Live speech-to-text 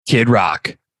Kid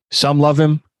Rock. Some love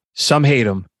him, some hate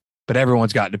him, but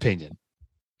everyone's got an opinion.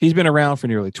 He's been around for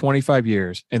nearly 25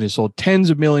 years and has sold tens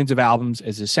of millions of albums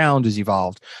as his sound has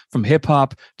evolved from hip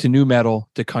hop to nu metal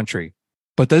to country.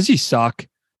 But does he suck?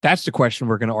 That's the question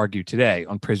we're going to argue today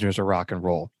on Prisoners of Rock and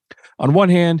Roll. On one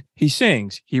hand, he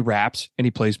sings, he raps, and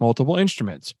he plays multiple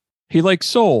instruments. He likes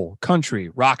soul, country,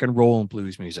 rock and roll, and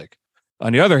blues music.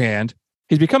 On the other hand,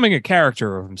 he's becoming a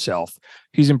character of himself.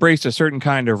 He's embraced a certain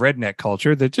kind of redneck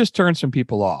culture that just turns some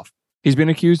people off. He's been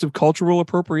accused of cultural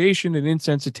appropriation and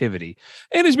insensitivity,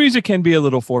 and his music can be a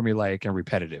little formulaic and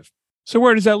repetitive. So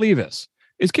where does that leave us?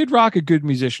 Is Kid Rock a good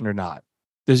musician or not?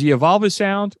 Does he evolve his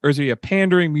sound, or is he a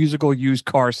pandering musical used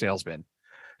car salesman?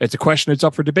 It's a question that's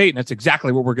up for debate, and that's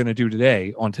exactly what we're going to do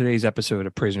today on today's episode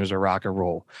of Prisoners of Rock and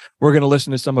Roll. We're going to listen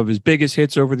to some of his biggest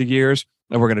hits over the years,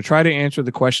 and we're going to try to answer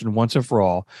the question once and for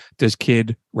all, does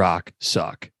Kid Rock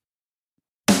suck?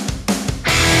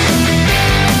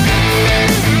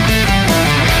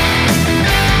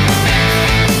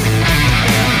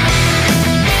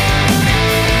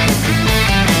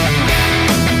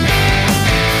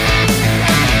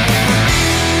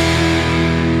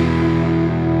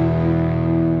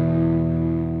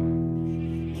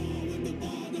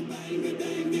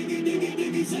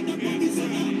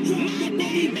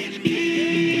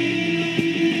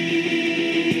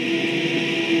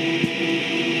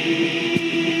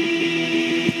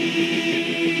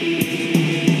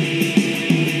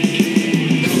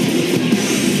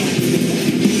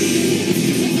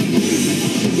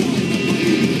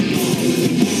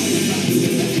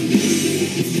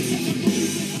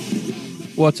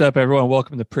 What's up, everyone?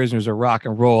 Welcome to Prisoners of Rock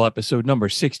and Roll, episode number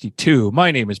 62.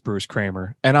 My name is Bruce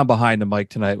Kramer, and I'm behind the mic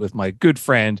tonight with my good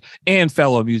friend and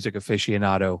fellow music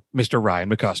aficionado, Mr.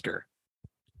 Ryan McCusker.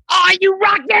 Are you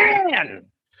rockin'?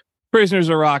 Prisoners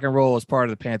of Rock and Roll is part of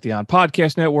the Pantheon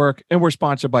Podcast Network, and we're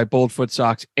sponsored by Boldfoot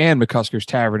Socks and McCusker's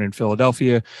Tavern in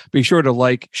Philadelphia. Be sure to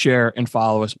like, share, and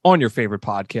follow us on your favorite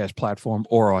podcast platform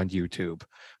or on YouTube.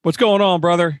 What's going on,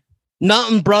 brother?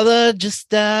 Nothing, brother.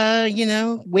 Just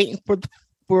waiting for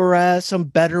some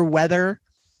better weather.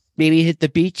 Maybe hit the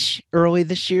beach early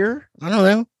this year. I don't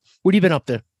know. What have you been up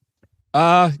to?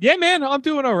 Yeah, man, I'm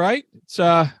doing all right. It's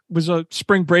was a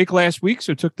spring break last week,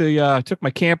 so took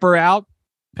my camper out,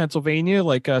 Pennsylvania,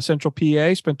 central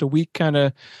PA. Spent the week kind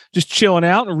of just chilling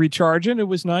out and recharging. It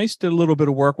was nice. Did a little bit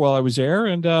of work while I was there,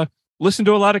 and listened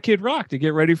to a lot of Kid Rock to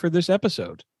get ready for this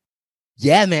episode.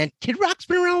 Yeah, man, Kid Rock's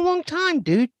been around a long time,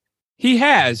 dude. He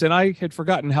has, and I had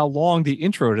forgotten how long the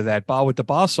intro to that Ba with the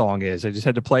Boss song is. I just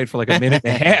had to play it for like a minute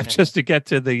and a half just to get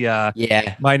to the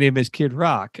My Name is Kid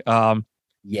Rock.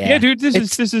 Yeah, dude,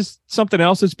 this is something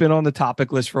else that's been on the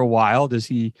topic list for a while. Does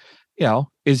he,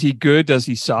 is he good? Does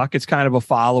he suck? It's kind of a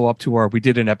follow-up to we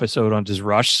did an episode on does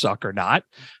Rush suck or not?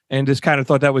 And just kind of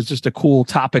thought that was just a cool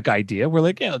topic idea. We're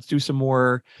like, let's do some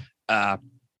more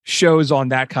shows on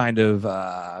that kind of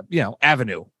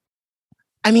avenue.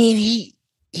 I mean, he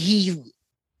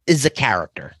is a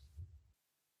character.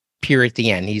 Period. At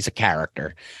the end, he's a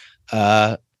character.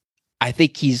 I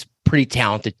think he's pretty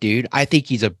talented, dude. I think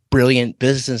he's a brilliant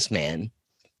businessman.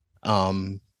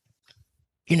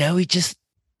 He just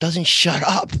doesn't shut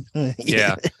up.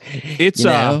 Yeah, it's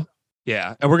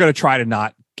yeah, and we're gonna try to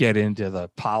not get into the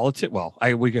politics. Well,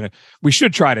 we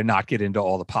should try to not get into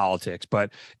all the politics,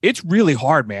 but it's really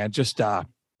hard, man. Just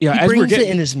he brings it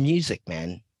in his music,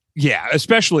 man. Yeah,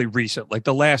 especially recent. Like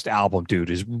the last album, dude,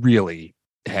 is really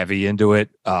heavy into it.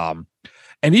 And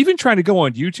even trying to go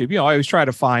on YouTube, I always try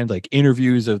to find like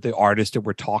interviews of the artists that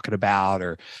we're talking about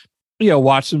or,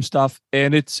 watch some stuff.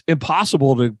 And it's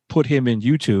impossible to put him in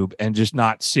YouTube and just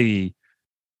not see.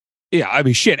 Yeah, I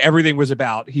mean, shit, everything was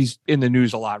about, he's in the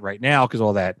news a lot right now because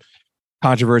all that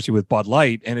controversy with Bud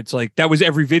Light. And it's like, that was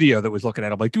every video that was looking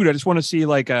at him. Like, dude, I just want to see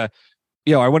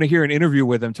I want to hear an interview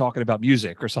with him talking about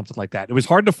music or something like that. It was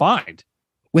hard to find.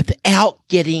 Without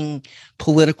getting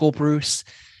political, Bruce,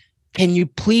 can you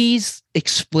please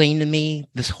explain to me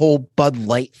this whole Bud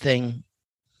Light thing?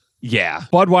 Yeah.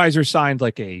 Budweiser signed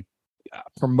like a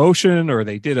promotion, or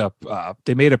they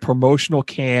made a promotional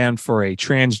can for a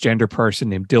transgender person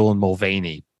named Dylan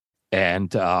Mulvaney.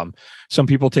 And some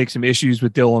people take some issues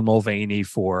with Dylan Mulvaney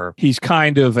he's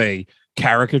kind of a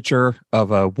caricature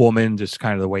of a woman, just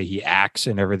kind of the way he acts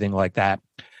and everything like that.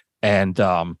 And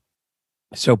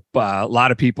so a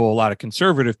lot of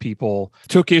conservative people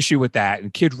took issue with that.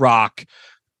 And Kid Rock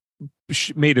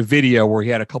made a video where he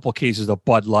had a couple cases of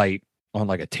Bud Light on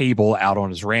like a table out on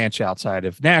his ranch outside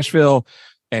of Nashville.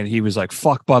 And he was like,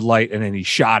 fuck Bud Light. And then he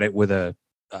shot it with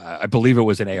I believe it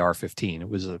was an AR-15. It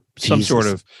was some sort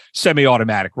of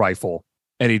semi-automatic rifle.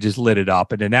 and he just lit it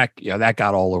up, and then that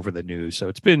got all over the news. So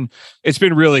it's been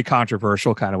really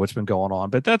controversial, kind of what's been going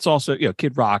on. But that's also,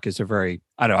 Kid Rock is I don't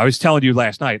know. I was telling you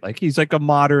last night, like he's like a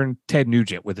modern Ted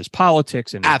Nugent with his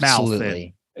politics and his Absolutely.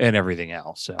 mouth and everything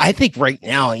else. So I think right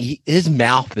now his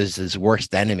mouth is his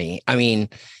worst enemy. I mean,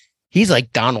 he's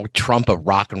like Donald Trump of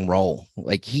rock and roll.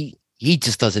 Like he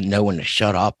just doesn't know when to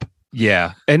shut up.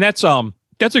 Yeah, and that's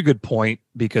a good point,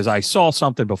 because I saw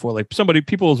something before, like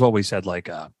people have always said, like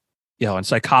in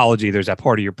psychology, there's that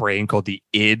part of your brain called the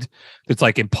id that's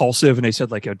like impulsive. And they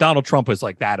said, like, Donald Trump was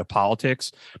like that of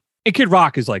politics. And Kid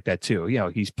Rock is like that too.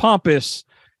 He's pompous.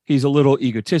 He's a little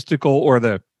egotistical, or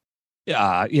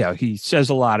he says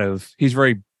he's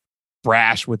very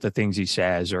brash with the things he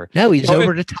says, or no, he's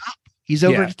over the top. He's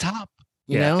over the top,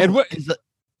 you know?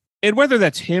 And whether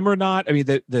that's him or not, I mean,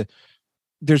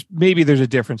 there's a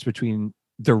difference between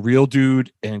the real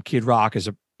dude and Kid Rock as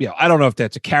I don't know if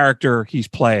that's a character he's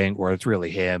playing or it's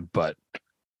really him, but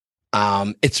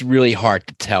it's really hard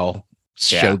to tell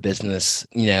show business,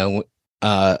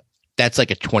 that's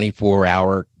like a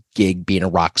 24-hour gig being a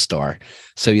rock star.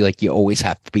 So you always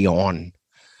have to be on.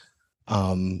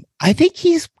 I think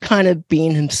he's kind of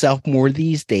being himself more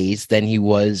these days than he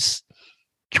was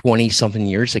 20 something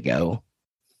years ago.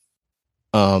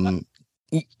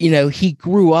 He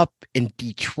grew up in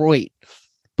Detroit,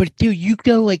 but dude, you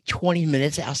go like 20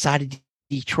 minutes outside of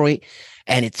Detroit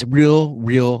and it's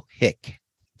real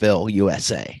Hickville,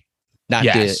 USA. Not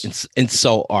to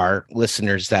insult our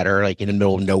listeners that are like in the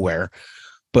middle of nowhere,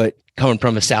 but coming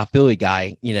from a South Philly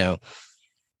guy,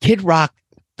 Kid Rock,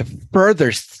 the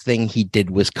furthest thing he did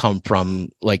was come from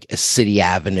like a city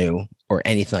avenue or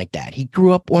anything like that. He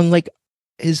grew up on like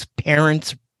his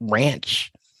parents'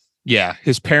 ranch. Yeah,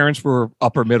 his parents were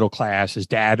upper middle class. His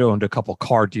dad owned a couple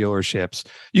car dealerships.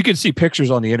 You can see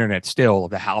pictures on the internet still of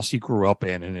the house he grew up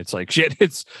in, and it's like, shit,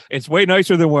 it's way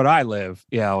nicer than what I live.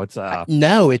 It's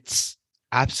no, it's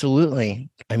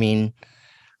absolutely. I mean,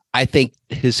 I think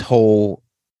his whole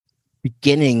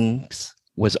beginnings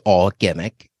was all a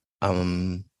gimmick.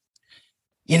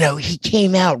 He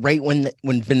came out right when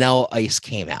Vanilla Ice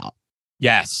came out.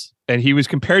 Yes. And he was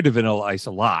compared to Vanilla Ice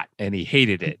a lot, and he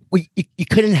hated it. You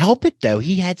couldn't help it, though.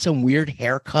 He had some weird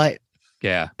haircut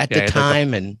at the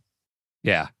time.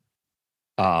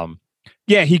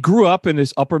 He grew up in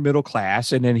this upper middle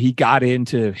class, and then he got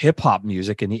into hip hop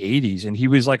music in the 80s, and he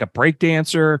was like a break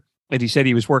dancer. And he said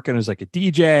he was working as like a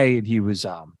DJ, and he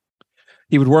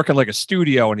would work in like a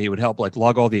studio, and he would help like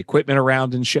lug all the equipment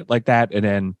around and shit like that. And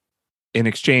then in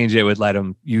exchange, they would let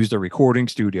him use the recording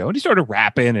studio, and he started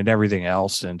rapping and everything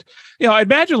else. And, I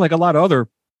imagine like a lot of other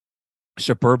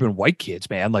suburban white kids,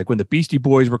 man, like when the Beastie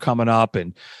Boys were coming up,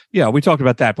 and, we talked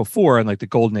about that before in like the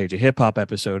Golden Age of hip hop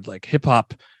episode, like hip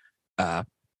hop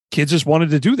kids just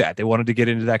wanted to do that. They wanted to get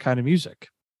into that kind of music.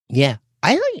 Yeah.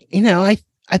 I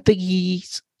think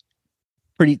he's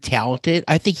pretty talented.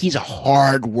 I think he's a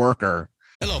hard worker.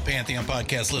 Hello, Pantheon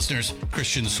Podcast listeners.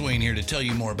 Christian Swain here to tell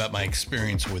you more about my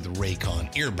experience with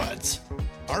Raycon earbuds.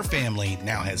 Our family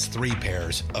now has 3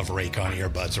 pairs of Raycon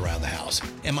earbuds around the house,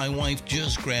 and my wife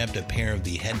just grabbed a pair of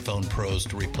the Headphone Pros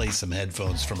to replace some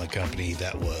headphones from a company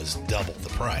that was double the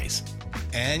price.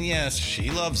 And yes,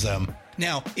 she loves them.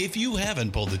 Now, if you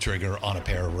haven't pulled the trigger on a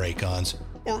pair of Raycons,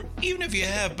 or even if you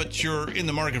have, but you're in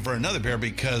the market for another pair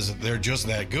because they're just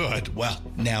that good, well,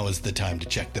 now is the time to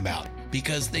check them out,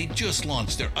 because they just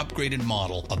launched their upgraded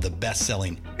model of the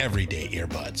best-selling everyday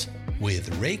earbuds.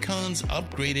 With Raycon's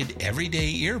upgraded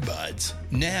everyday earbuds,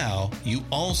 now you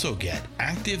also get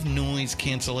active noise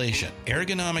cancellation,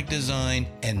 ergonomic design,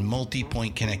 and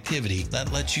multi-point connectivity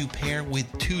that lets you pair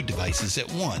with 2 devices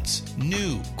at once.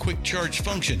 New quick charge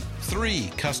function, 3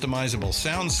 customizable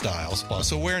sound styles,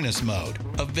 plus awareness mode.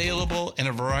 Available in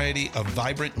a variety of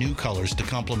vibrant new colors to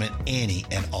complement any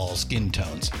and all skin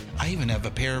tones. I even have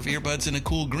a pair of earbuds in a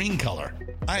cool green color.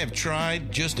 I have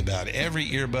tried just about every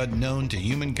earbud known to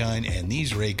humankind, and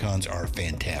these Raycons are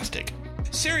fantastic.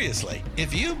 Seriously,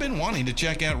 if you've been wanting to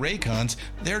check out Raycons,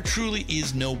 there truly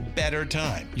is no better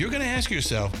time. You're going to ask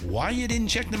yourself why you didn't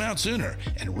check them out sooner,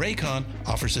 and Raycon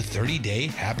offers a 30-day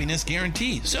happiness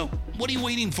guarantee. So what are you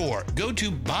waiting for? Go to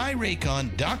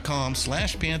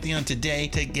buyraycon.com/Pantheon today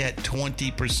to get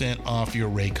 20% off your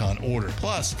Raycon order,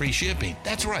 plus free shipping.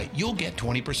 That's right, you'll get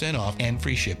 20% off and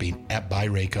free shipping at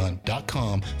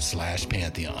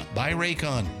buyraycon.com/Pantheon.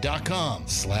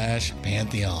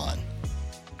 buyraycon.com/Pantheon.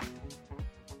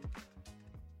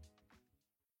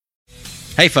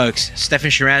 Hey folks, Stefan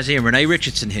Shirazi and Renee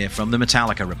Richardson here from the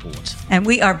Metallica Report. And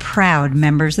we are proud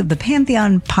members of the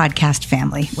Pantheon podcast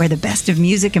family, where the best of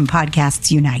music and podcasts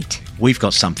unite. We've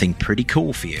got something pretty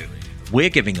cool for you. we're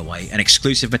giving away an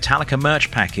exclusive Metallica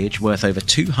merch package worth over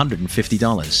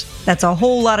 $250. That's a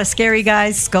whole lot of Scary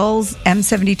Guys, skulls,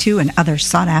 M72, and other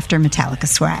sought-after Metallica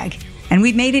swag. And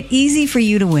we've made it easy for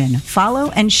you to win.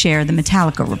 Follow and share the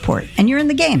Metallica Report, and you're in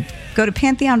the game. Go to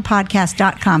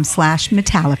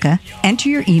pantheonpodcast.com/Metallica, enter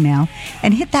your email,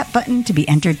 and hit that button to be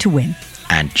entered to win.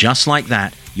 And just like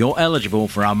that, you're eligible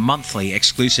for our monthly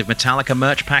exclusive Metallica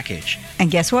merch package. And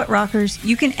guess what, rockers?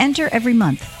 You can enter every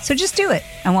month, so just do it.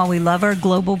 And while we love our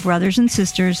global brothers and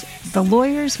sisters, the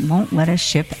lawyers won't let us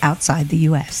ship outside the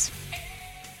U.S.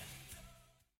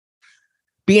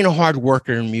 Being a hard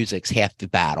worker in music's half the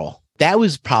battle. That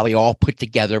was probably all put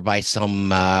together by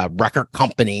some record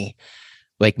company,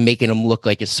 like making him look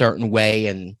like a certain way.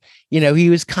 And, you know, he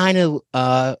was kind of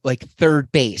like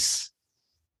third base.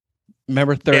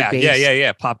 Remember third base?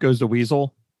 Yeah. Pop Goes the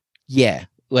Weasel. Yeah.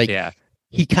 Like, Yeah.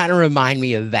 he kind of reminded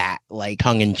me of that, like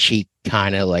tongue in cheek,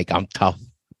 kind of like I'm tough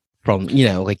from, you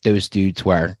know, like those dudes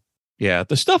were. Yeah.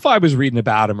 The stuff I was reading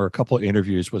about him or a couple of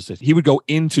interviews was that he would go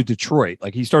into Detroit.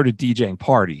 Like he started DJing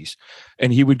parties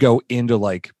and he would go into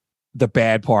like the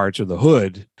bad parts of the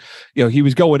hood. You know, he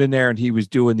was going in there and he was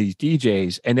doing these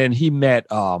DJs. And then he met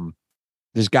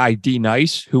this guy, D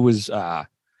Nice, who was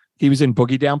he was in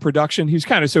Boogie Down production. He was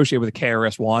kind of associated with the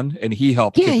KRS-One, and he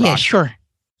helped. Sure.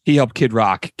 He helped Kid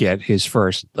Rock get his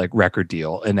first like record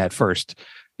deal, and that first,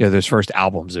 you know, those first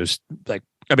albums. It was like,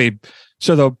 I mean,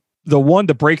 so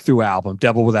the breakthrough album,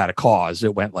 Devil Without a Cause,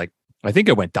 it went like, I think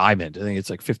it went diamond. I think it's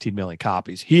like 15 million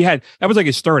copies. That was like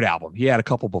his third album. He had a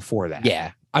couple before that.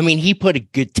 Yeah. I mean, he put a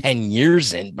good 10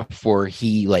 years in before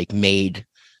he like made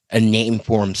a name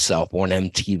for himself on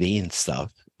MTV and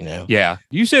stuff. You know? Yeah.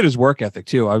 You said his work ethic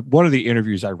too. One of the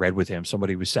interviews I read with him,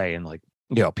 somebody was saying like,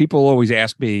 you know, people always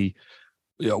ask me,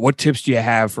 you know, what tips do you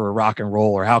have for rock and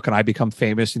roll or how can I become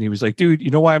famous? And he was like, dude,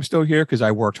 you know why I'm still here? Because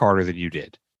I worked harder than you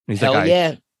did. And he's Hell like,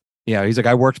 yeah. Yeah. He's like,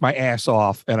 I worked my ass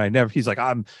off and he's like,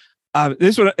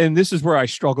 this is where I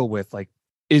struggle with, like,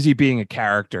 is he being a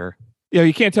character? You know,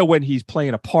 you can't tell when he's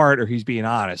playing a part or he's being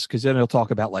honest, because then he'll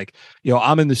talk about like, you know,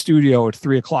 I'm in the studio at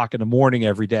 3 o'clock in the morning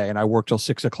every day and I work till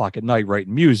 6 o'clock at night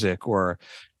writing music.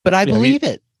 But I believe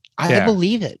it. I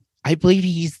believe it. I believe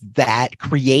he's that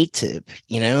creative,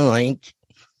 you know, like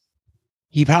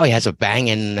he probably has a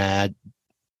banging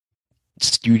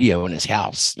studio in his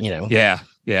house, you know? Yeah.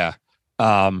 Yeah.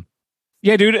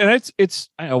 Yeah, dude. And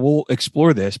we'll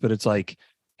explore this, but it's like,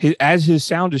 as his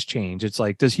sound has changed, it's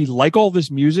like, does he like all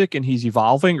this music and he's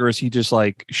evolving, or is he just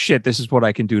like, shit, this is what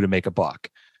I can do to make a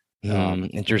buck?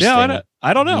 Interesting. Yeah,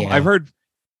 I don't know. Yeah. I've heard,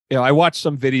 you know, I watched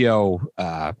some video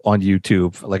on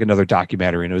YouTube, like another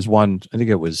documentary, and it was I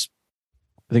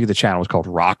think the channel was called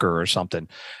Rocker or something.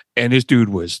 And this dude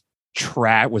was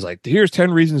like, here's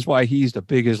 10 reasons why he's the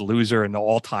biggest loser in the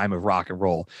all time of rock and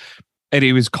roll. And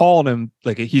he was calling him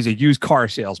like he's a used car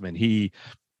salesman. He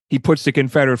puts the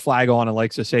Confederate flag on and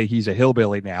likes to say he's a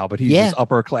hillbilly now, but he's this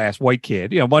upper class white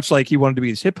kid, you know, much like he wanted to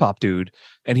be this hip hop dude,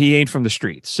 and he ain't from the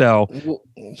streets. So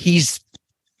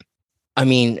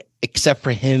except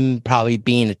for him probably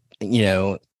being, you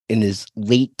know, in his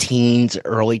late teens,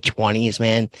 early 20s,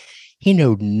 man, he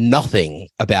knew nothing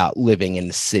about living in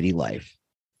the city life.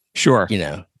 Sure. You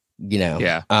know.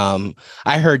 Yeah.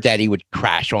 I heard that he would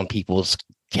crash on people's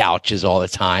couches all the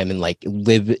time and like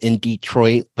live in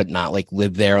Detroit, but not like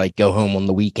live there, like go home on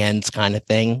the weekends kind of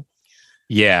thing.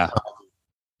 Yeah.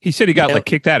 He said he got like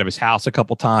kicked out of his house a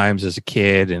couple times as a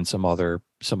kid and some other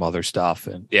stuff.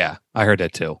 And yeah, I heard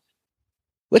that too.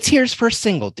 Let's hear his first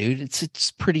single, dude.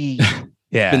 It's pretty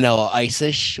Vanilla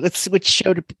Ice-ish. Let's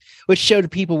show to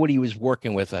people what he was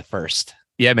working with at first.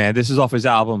 Yeah, man. This is off his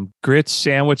album Grits,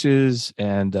 Sandwiches,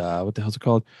 and what the hell's it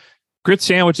called? Grits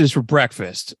Sandwiches for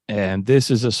Breakfast. And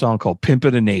this is a song called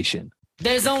Pimpin' a Nation.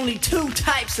 There's only two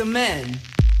types of men,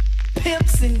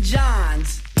 pimps and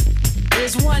johns.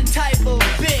 There's one type of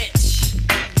bitch,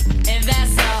 and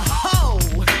that's a hoe.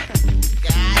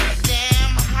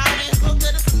 Goddamn, howdy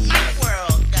hooker, this is my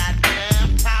world.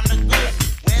 Goddamn, time to go.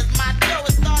 Where's my dough?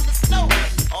 It's starting to snow.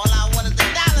 All I want is the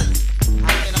dollars.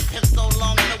 I've been a pimp so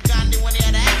long, no Gandhi when he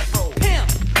had an afro. Pimp,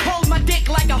 hold my dick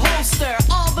like a holster.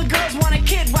 All the girls want a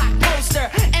Kid Rock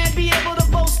poster and be able to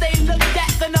boast they looked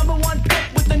at the number one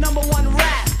pimp with the number one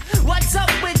rap. What's up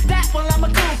with that? Well, I'm a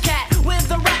cool cat with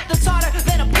a rap that's harder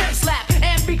than a pimp slap.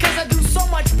 And because I do so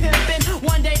much pimping,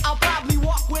 one day I'll probably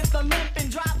walk with a limp and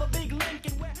drive a big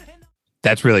Lincoln.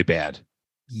 That's really bad.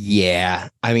 Yeah.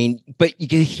 I mean, but you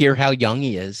can hear how young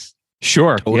he is.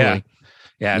 Sure. Totally. Yeah.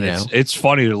 Yeah. And it's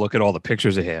funny to look at all the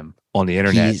pictures of him on the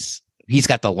internet. He's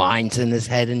got the lines in his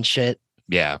head and shit.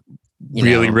 Yeah.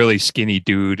 Really skinny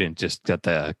dude, and just got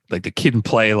the Kid and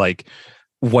Play, like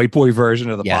white boy version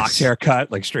of the box Yes.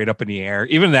 haircut, like straight up in the air.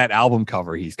 Even that album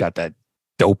cover, he's got that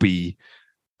dopey,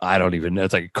 I don't even know.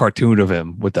 It's like a cartoon of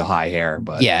him with the high hair,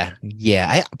 but Yeah.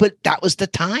 But that was the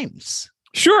times.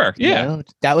 sure. you Yeah. know?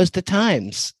 That was the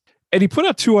times. And he put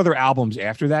out 2 other albums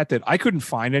after that that I couldn't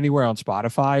find anywhere on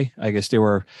Spotify. I guess they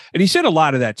were, and he said a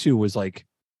lot of that too was like,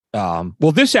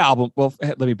 this album,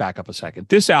 let me back up a second.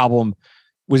 This album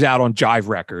was out on Jive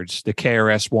Records. The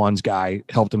KRS-One's guy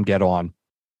helped him get on.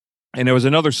 And there was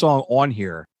another song on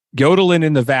here, Yodeling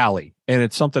in the Valley. And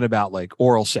it's something about like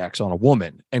oral sex on a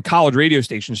woman. And college radio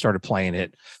stations started playing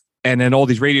it. And then all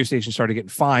these radio stations started getting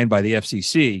fined by the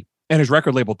FCC. And his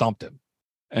record label dumped him.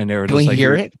 And they were Can just we like,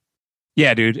 hear it?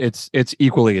 Yeah, dude, it's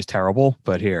equally as terrible,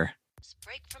 but here.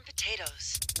 Break from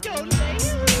potatoes.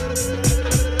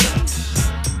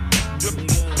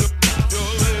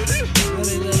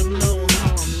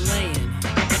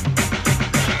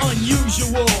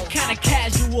 Unusual, kinda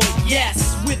casual,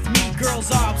 yes. With me,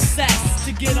 girls are obsessed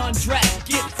to get undressed,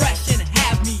 get fresh, and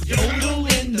have me yodel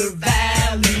in the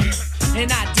valley.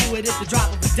 And I do it at the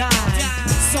drop of a dime.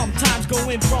 Sometimes go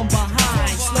in from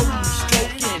behind, slowly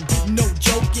stroking, no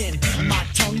joking. My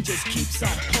tongue just keeps on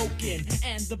poking,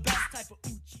 and the best type of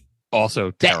Uchi.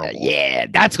 Also terrible. Yeah,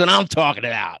 that's what I'm talking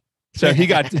about. So he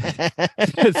got What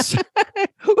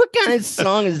kind of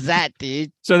song is that,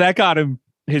 dude? so that got him,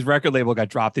 his record label got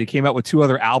dropped. And he came out with 2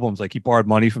 other albums. Like he borrowed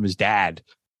money from his dad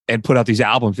and put out these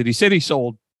albums. And he said he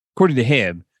sold, according to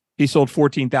him, he sold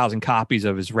 14,000 copies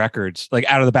of his records, like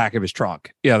out of the back of his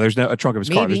trunk. Yeah, there's no a trunk of his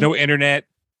car. There's Maybe. no internet.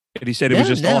 And he said it was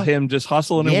No, just all no. him just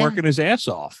hustling and Yeah. working his ass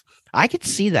off. I could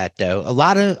see that though. A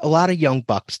lot of young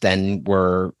bucks then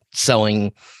were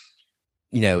selling,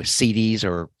 CDs,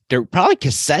 or they're probably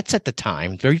cassettes at the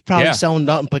time. They're probably Yeah. selling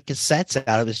nothing but cassettes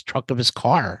out of his trunk of his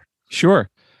car. Sure.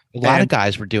 A lot of And-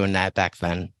 guys were doing that back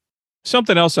then.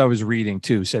 Something else I was reading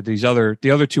too said the other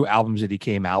 2 albums that he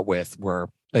came out with were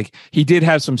like, he did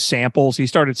have some samples. He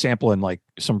started sampling like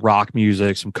some rock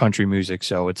music, some country music.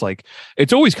 So it's like,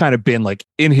 it's always kind of been like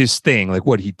in his thing, like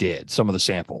what he did, some of the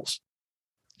samples.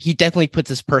 He definitely puts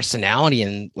his personality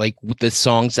in, like with the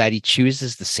songs that he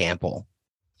chooses to sample.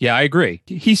 Yeah, I agree.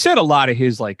 He said a lot of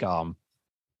his like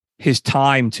his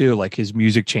time too, like his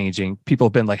music changing. People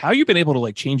have been like, how you been able to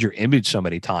like change your image so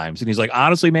many times? And he's like,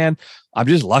 honestly, man, I'm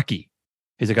just lucky.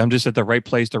 He's like, I'm just at the right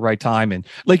place, the right time. And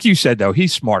like you said, though,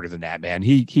 he's smarter than that, man.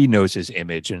 He knows his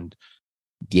image. And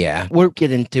Yeah, we'll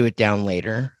get into it down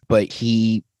later, but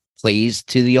he plays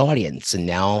to the audience, and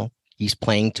now he's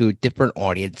playing to a different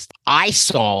audience. I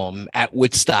saw him at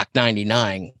Woodstock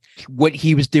 99. What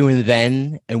he was doing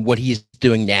then and what he's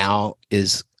doing now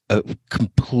is a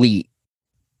complete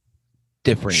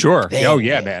different. sure. thing, Oh,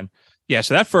 yeah, man. Yeah.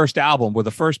 So that first album,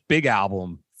 the first big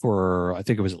album for, I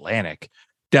think it was Atlantic,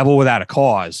 Devil Without a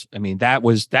Cause. I mean, that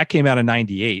came out in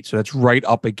 98. So that's right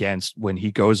up against when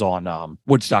he goes on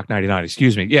Woodstock 99,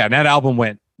 excuse me. Yeah. And that album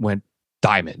went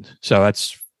diamond. So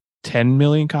that's 10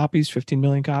 million copies, 15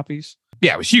 million copies.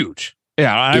 Yeah. It was huge.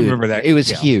 Yeah. I Dude, remember that. It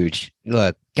was yeah. huge.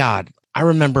 Look, God, I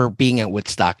remember being at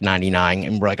Woodstock 99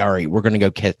 and we're like, all right, we're going to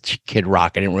go catch Kid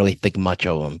Rock. I didn't really think much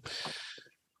of him.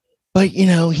 But,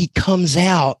 he comes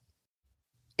out,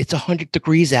 it's 100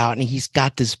 degrees out, and he's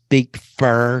got this big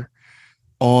fur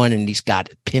on, and he's got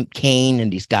a pimp cane,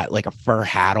 and he's got like a fur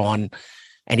hat on,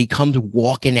 and he comes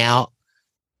walking out.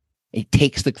 He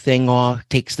takes the thing off,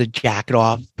 takes the jacket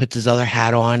off, puts his other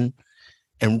hat on,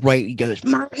 and he goes,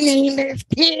 my name is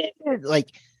Kid. Like,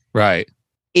 Right.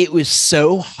 it was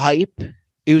so hype.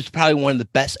 It was probably one of the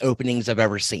best openings I've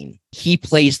ever seen. He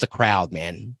plays the crowd,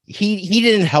 man. He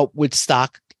didn't help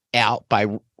Woodstock out by,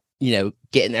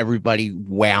 getting everybody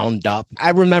wound up. I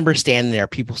remember standing there,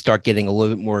 people start getting a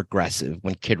little bit more aggressive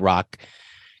when Kid Rock,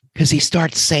 because he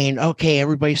starts saying, okay,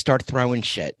 everybody start throwing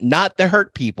shit. Not to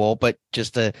hurt people, but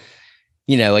just to,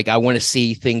 like, I want to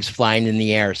see things flying in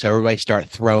the air. So everybody start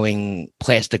throwing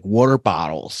plastic water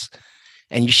bottles.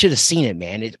 And you should have seen it,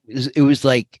 man. It was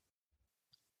like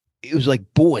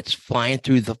bullets flying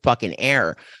through the fucking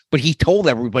air. But he told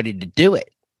everybody to do it.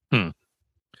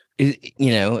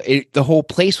 The whole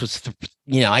place was,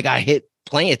 I got hit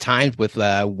plenty of times with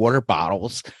water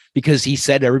bottles because he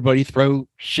said everybody throw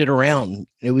shit around.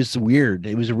 It was weird.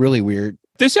 It was really weird.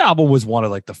 This album was one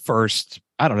of like the first,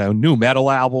 I don't know, new metal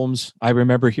albums I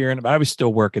remember hearing about. I was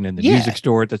still working in the music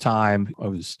store at the time. I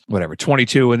was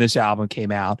 22 when this album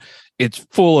came out. It's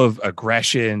full of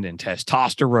aggression and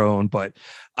testosterone, but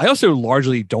I also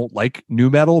largely don't like new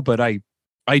metal, but I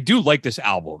do like this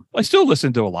album. I still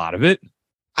listen to a lot of it.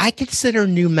 I consider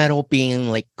new metal being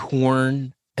like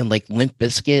Korn and like Limp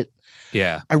Bizkit.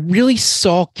 Yeah. I really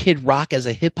saw Kid Rock as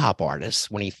a hip hop artist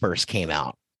when he first came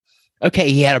out.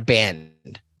 Okay, he had a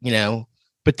band,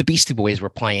 but the Beastie Boys were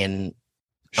playing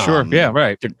Sure. Yeah.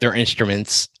 Right. their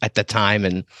instruments at the time,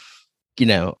 and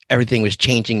everything was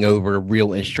changing over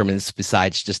real instruments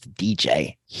besides just a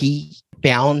DJ. He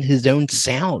found his own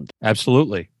sound.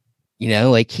 Absolutely.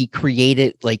 Like he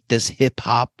created like this hip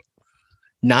hop,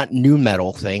 not new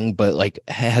metal thing, but like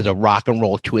has a rock and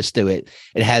roll twist to it.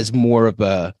 It has more of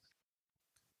a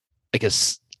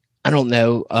I don't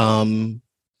know,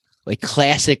 like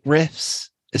classic riffs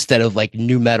instead of like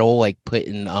new metal, like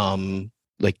putting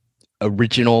like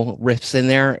original riffs in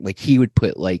there. Like he would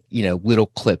put like, little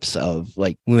clips of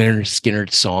like Leonard Skinner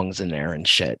songs in there and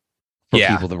shit for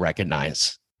people to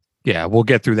recognize. Yeah, we'll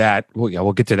get through that.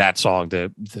 We'll get to that song,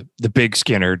 the big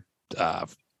Skinner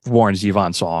Warren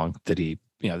Zevon song that he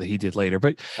did later.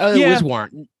 But it was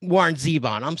Warren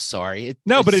Zevon. I'm sorry.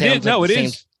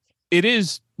 It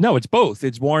is both.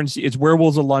 It's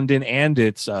Werewolves of London and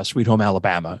it's Sweet Home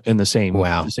Alabama in the same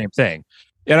thing.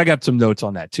 And I got some notes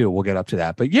on that too. We'll get up to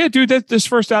that. But yeah, dude, this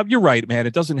first album, you're right, man.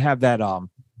 It doesn't have that I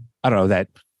don't know, that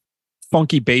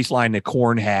funky bass line that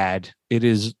Korn had. It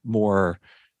is more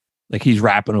like he's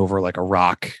rapping over like a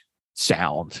rock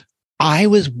sound. I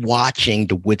was watching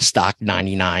the Woodstock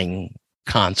 99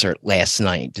 concert last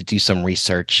night to do some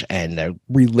research and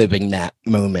reliving that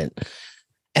moment.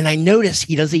 And I noticed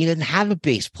he doesn't even have a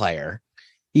bass player.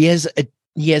 He has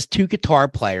two guitar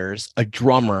players, a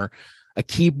drummer, a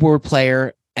keyboard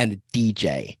player, and a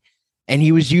DJ. And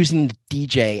he was using the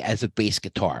DJ as a bass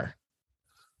guitar.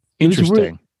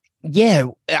 Interesting. Yeah,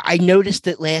 I noticed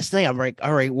it last night. I'm like,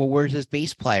 all right, well, where's his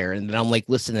bass player? And then I'm like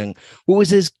listening. What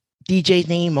was his DJ's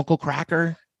name? Uncle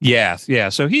Cracker? Yeah.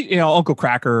 So he, Uncle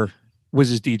Cracker was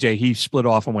his DJ. He split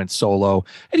off and went solo.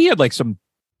 And he had like some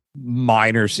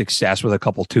minor success with a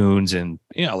couple tunes in,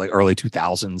 like early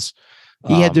 2000s.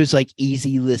 He had those like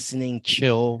easy listening,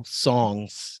 chill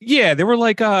songs. Yeah, they were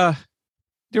like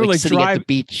sitting at the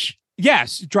beach.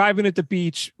 Yes, driving at the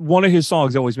beach. One of his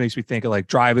songs always makes me think of like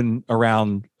driving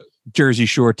around Jersey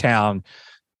Shore town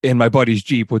in my buddy's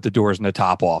Jeep with the doors and the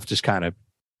top off, just kind of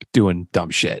doing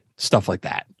dumb shit, stuff like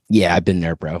that. Yeah, I've been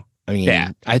there, bro. I mean,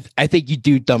 yeah. I think you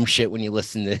do dumb shit when you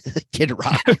listen to Kid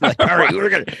Rock. Like, all right,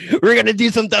 we're gonna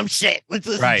do some dumb shit. Let's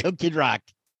listen to Kid Rock.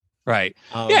 Right.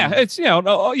 It's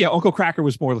Uncle Cracker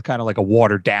was more kind of like a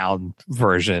watered down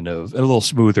version of a little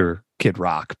smoother Kid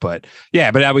Rock, but he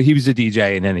was a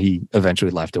DJ and then he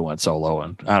eventually left and went solo,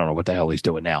 and I don't know what the hell he's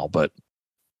doing now. But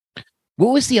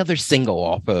what was the other single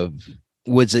off of?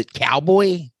 Was it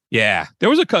Cowboy? Yeah, there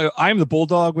was I Am the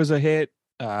Bulldog was a hit.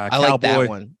 I Cowboy. like that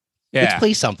one. Yeah. Let's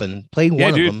play something. Play one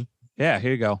of them. Yeah,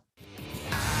 here you go.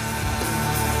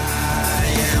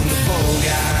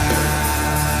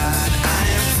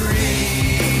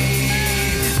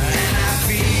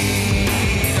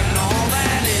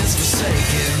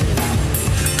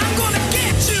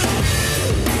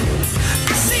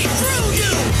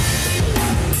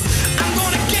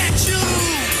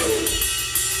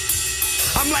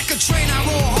 Like a train, I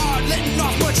roll hard, letting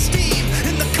off much steam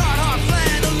in the Carhartt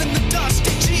flannel in the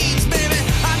dusty jeans, baby.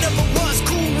 I never was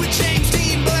cool with James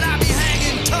Dean, but I be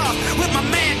hanging tough with my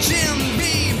man Jim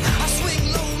Beam. I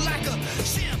swing low like a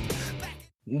ship.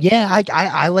 Yeah,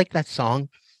 I like that song,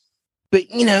 but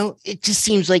it just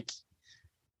seems like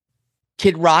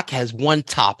Kid Rock has one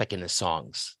topic in his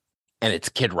songs, and it's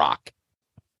Kid Rock.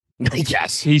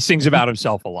 Yes, he sings about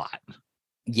himself a lot.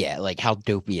 Yeah, like how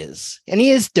dope he is, and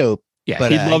he is dope. Yeah,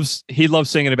 but he loves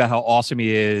singing about how awesome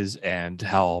he is and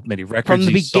how many records from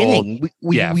the he's beginning. Sold.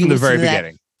 We from the very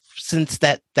beginning. Since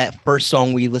that first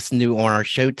song we listened to on our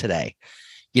show today,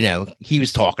 he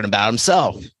was talking about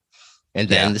himself, and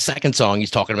then the second song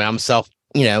he's talking about himself.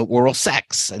 Oral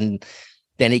sex, and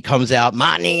then he comes out,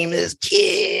 "My name is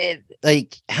Kid."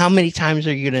 Like, how many times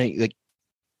are you gonna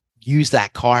use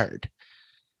that card?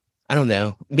 I don't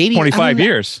know. Maybe 25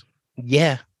 years.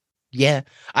 Yeah.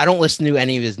 I don't listen to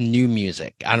any of his new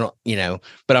music. I don't,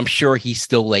 but I'm sure he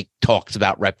still talks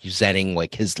about representing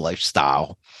his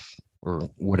lifestyle or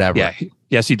whatever. Yeah.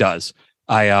 Yes, he does.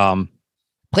 I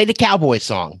play the Cowboy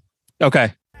song.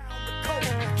 Okay.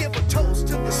 Give a toast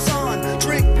to the sun,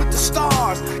 drink with the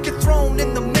stars, get thrown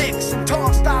in the mix and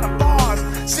tossed out of bars.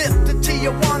 Sip the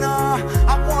Tijuana,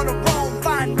 I wanna roam,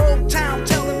 find Motown,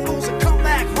 telling fools to come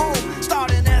back home.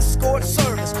 Start an escort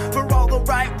service for all the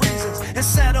right reasons and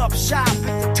set up shop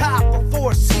at the top of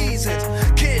Four Seasons.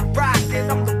 Kid Rock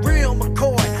and I'm the real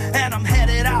McCoy, and I'm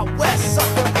headed out west,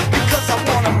 sucker, because I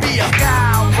wanna be a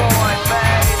cowboy,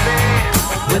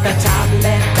 baby, with a top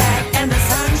left back and the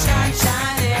sunshine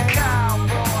shining.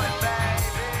 Cowboy,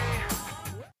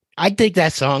 baby. I dig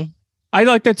that song. I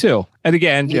like that too. And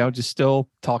again, just still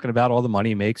talking about all the money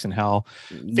he makes and how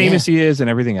famous he is and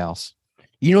everything else.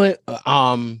 You know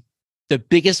what? The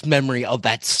biggest memory of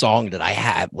that song that I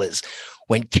had was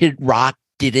when Kid Rock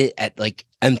did it at like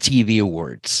MTV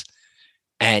Awards.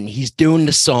 And he's doing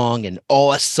the song, and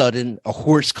all of a sudden a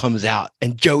horse comes out,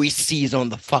 and Joey C's on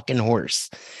the fucking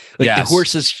horse. Like the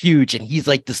horse is huge, and he's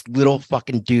like this little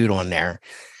fucking dude on there,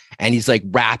 and he's like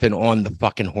rapping on the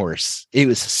fucking horse. It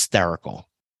was hysterical.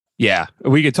 Yeah,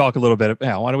 we could talk a little bit.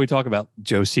 Why don't we talk about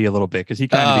Joe C a little bit, because he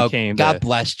kind of became. God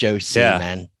bless Joe C,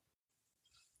 man.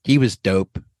 He was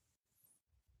dope.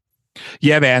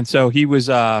 Yeah, man. So he was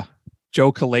Joe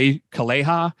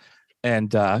Kaleha,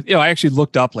 and I actually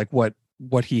looked up like what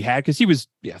he had, because he was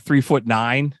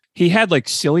 3'9". He had like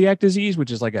celiac disease, which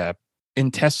is like a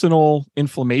intestinal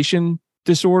inflammation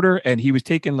disorder, and he was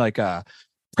taking like a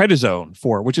prednisone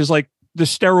for, which is like the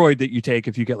steroid that you take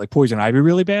if you get like poison ivy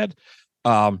really bad.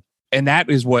 And that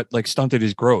is what like stunted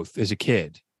his growth as a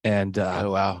kid. And oh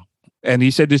wow. And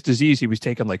he said this disease, he was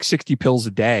taking like 60 pills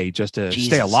a day just to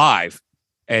stay alive.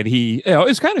 And he,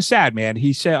 it's kind of sad, man.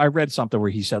 He said, I read something where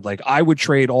he said like, I would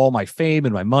trade all my fame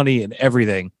and my money and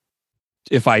everything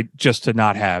if I just to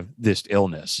not have this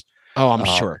illness. Oh, I'm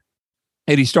sure.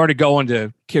 And he started going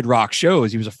to Kid Rock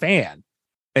shows. He was a fan.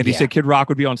 And he said Kid Rock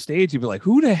would be on stage. He'd be like,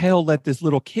 who the hell let this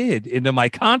little kid into my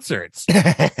concerts?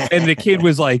 And the kid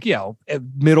was like,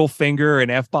 middle finger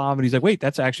and F-bomb. And he's like, wait,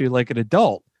 that's actually like an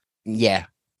adult. Yeah.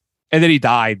 And then he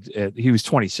died. He was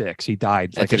 26. He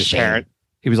died like at his parent.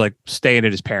 He was like staying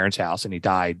at his parents' house, and he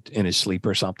died in his sleep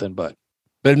or something. But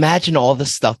imagine all the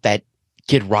stuff that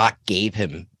Kid Rock gave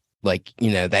him. Like,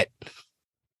 that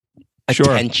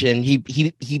attention. He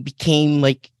became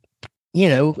like,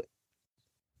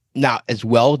 not as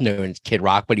well known as Kid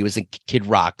Rock, but he was in Kid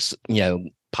Rock's,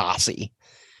 posse.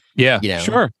 Yeah,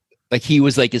 sure. Like he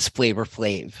was like his Flavor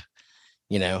Flav,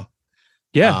 Yeah,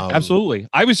 absolutely.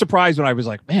 I was surprised when I was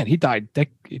like, man, he died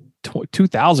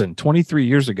 23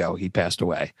 years ago. He passed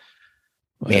away.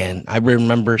 Man, I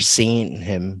remember seeing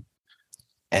him.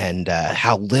 And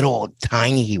how little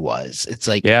tiny he was. It's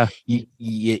like,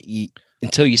 you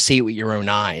until you see it with your own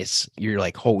eyes, you're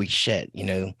like, holy shit.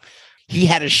 He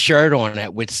had a shirt on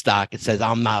at Woodstock. It says,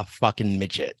 I'm not a fucking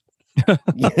midget.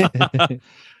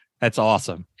 That's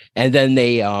awesome. And then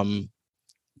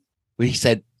he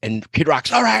said, and Kid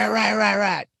Rock's, all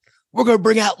right. We're going to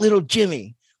bring out little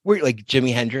Jimmy. We're like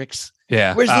Jimi Hendrix.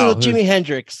 Yeah. Where's little Jimi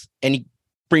Hendrix? And he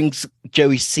brings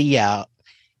Joey C out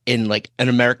in like an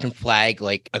American flag,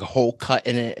 like a hole cut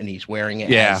in it, and he's wearing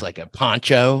it as like a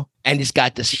poncho, and he's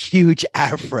got this huge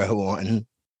afro on.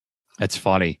 That's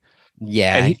funny.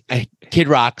 Yeah. Kid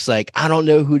Rock's like, I don't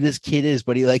know who this kid is,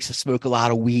 but he likes to smoke a lot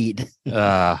of weed.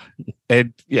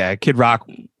 Kid Rock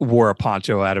wore a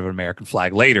poncho out of an American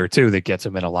flag later too that gets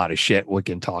him in a lot of shit we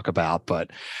can talk about. But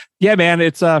yeah, man,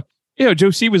 it's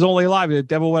Joe C was only alive. The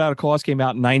Devil Without a Cause came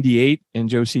out in 98, and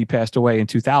Joe C passed away in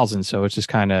 2000. So it's just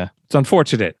it's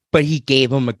unfortunate. But he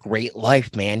gave him a great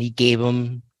life, man. He gave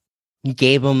him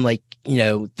like,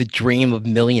 the dream of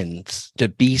millions to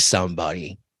be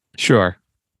somebody. Sure.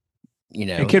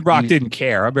 And Kid Rock didn't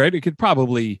care. I mean, it could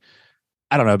probably,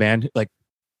 I don't know, man. Like,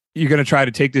 you're going to try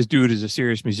to take this dude as a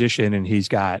serious musician, and he's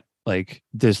got like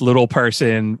this little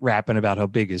person rapping about how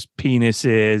big his penis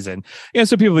is. And,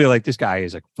 some people are like, this guy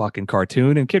is a fucking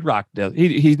cartoon. And Kid Rock,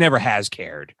 he never has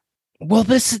cared. Well,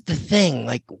 this is the thing.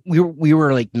 Like, we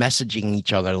were like messaging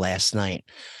each other last night.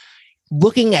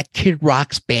 Looking at Kid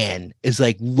Rock's band is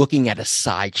like looking at a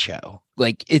sideshow.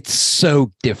 Like, it's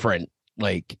so different.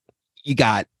 Like, you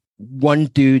got one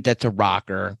dude that's a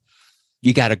rocker.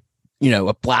 You got a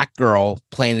black girl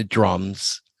playing the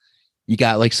drums. You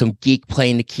got like some geek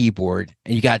playing the keyboard,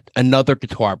 and you got another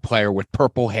guitar player with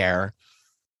purple hair.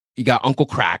 You got Uncle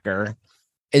Kracker,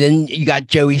 and then you got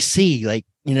Joey C. Like,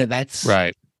 that's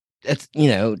right. That's,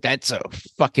 that's a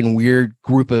fucking weird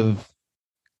group of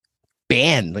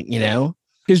band, like,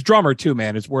 His drummer too,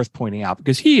 man, is worth pointing out,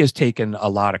 because he has taken a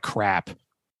lot of crap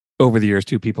over the years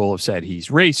too. People have said he's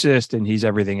racist and he's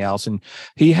everything else. And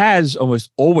he has almost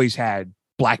always had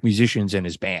black musicians in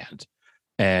his band.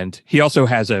 And he also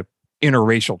has a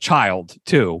interracial child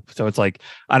too. So it's like,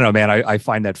 I don't know, man, I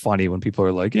find that funny when people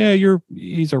are like, yeah,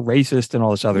 he's a racist and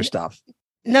all this other stuff.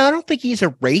 No, I don't think he's a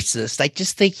racist. I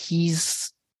just think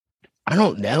he's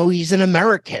an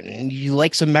American. He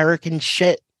likes American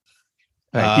shit.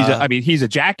 He's a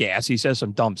jackass. He says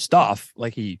some dumb stuff.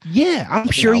 Like I'm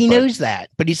sure he knows that,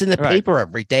 but he's in the paper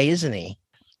every day, isn't he?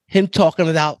 Him talking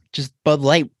about just Bud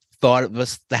Light thought of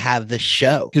us to have this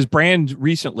show. His brand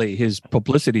recently, his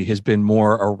publicity has been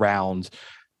more around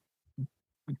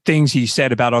things he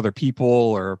said about other people,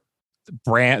 or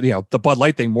brand, the Bud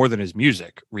Light thing more than his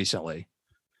music recently.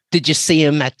 Did you see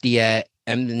him at the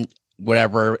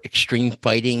whatever extreme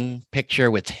fighting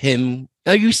picture with him?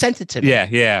 Oh, you sent it to me.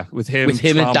 Yeah, with him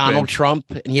Trump and Donald Trump,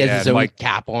 and he has his own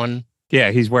cap on.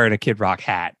 Yeah, he's wearing a Kid Rock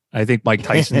hat. I think Mike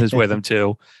Tyson is with him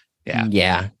too.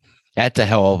 Yeah, that's a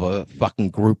hell of a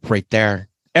fucking group right there.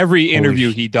 Every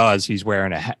interview he does, he's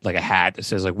wearing a hat that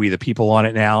says like "We the People" on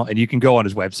it now, and you can go on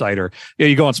his website or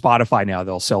you go on Spotify now.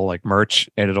 They'll sell like merch,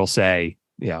 and it'll say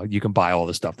you can buy all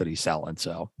the stuff that he's selling.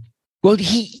 So, well,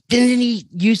 didn't he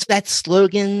use that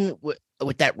slogan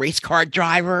with that race car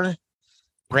driver,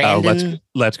 Brandon?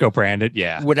 Let's go, Brandon.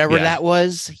 Yeah, whatever that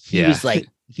was.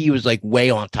 He was like way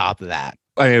on top of that.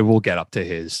 I mean, we'll get up to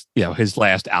his his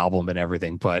last album and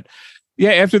everything, but.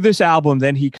 Yeah, after this album,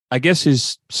 then I guess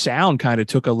his sound kind of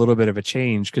took a little bit of a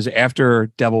change because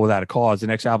after Devil Without a Cause, the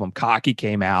next album, Cocky,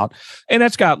 came out, and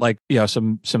that's got like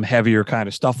some heavier kind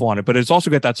of stuff on it, but it's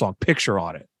also got that song Picture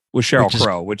on it with Sheryl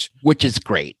Crow, which is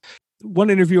great.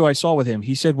 One interview I saw with him,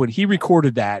 he said when he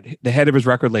recorded that, the head of his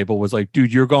record label was like,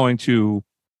 "Dude, you're going to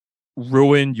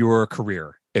ruin your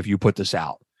career if you put this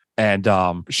out." And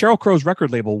Sheryl Crow's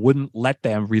record label wouldn't let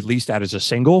them release that as a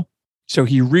single, so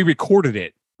he re-recorded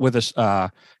it with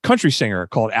a country singer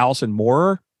called Allison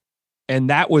Moorer. And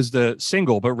that was the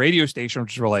single, but radio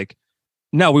stations were like,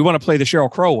 no, we want to play the Sheryl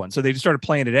Crow one. So they just started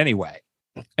playing it anyway.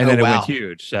 And then it went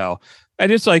huge. So,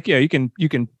 and it's like, you can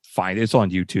find it. It's on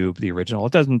YouTube, the original.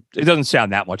 It doesn't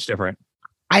sound that much different.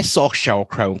 I saw Sheryl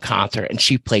Crow in concert and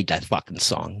she played that fucking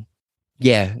song.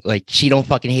 Yeah. Like she don't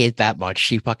fucking hate it that much.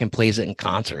 She fucking plays it in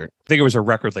concert. I think it was a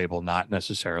record label, not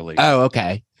necessarily. Oh,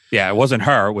 okay. Yeah. It wasn't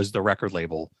her. It was the record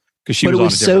label. Because she was on a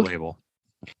different label.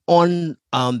 On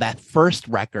that first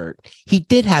record, he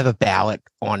did have a ballad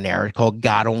on there called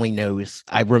God Only Knows.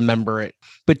 I remember it.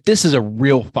 But this is a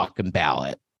real fucking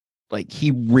ballad. Like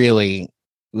he really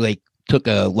took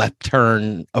a left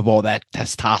turn of all that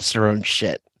testosterone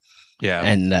shit. Yeah.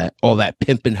 And all that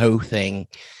pimp and hoe thing.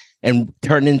 And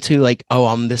turned into like, oh,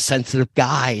 I'm this sensitive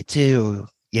guy too.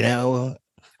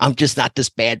 I'm just not this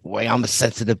bad boy. I'm a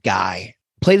sensitive guy.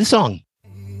 Play the song.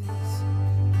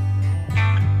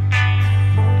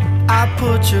 I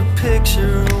put your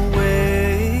picture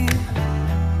away,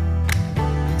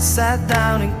 sat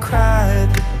down and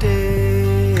cried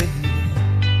today.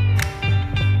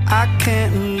 I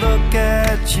can't look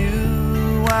at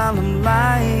you while I'm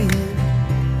lying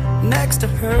next to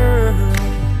her.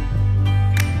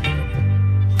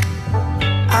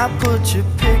 I put your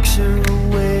picture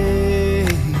away,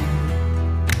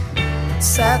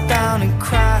 sat down and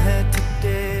cried today.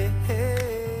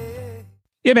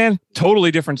 Yeah, man, totally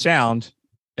different sound.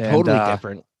 And, totally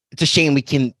different. It's a shame we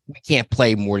can't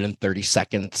play more than 30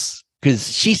 seconds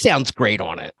because she sounds great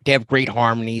on it. They have great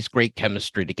harmonies, great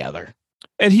chemistry together.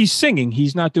 And he's singing.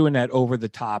 He's not doing that over the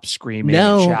top screaming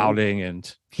and shouting.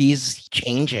 And he's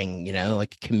changing,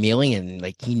 like a chameleon.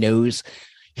 Like he knows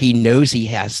he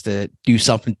has to do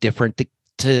something different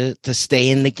to stay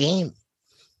in the game.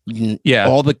 Yeah.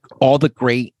 All the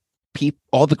great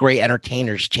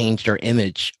entertainers change their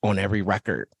image on every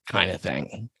record kind of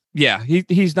thing. Yeah,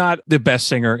 he's not the best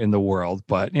singer in the world,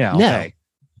 but no, hey.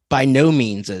 By no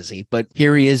means is he. But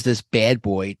here he is, this bad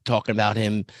boy, talking about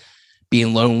him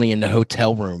being lonely in the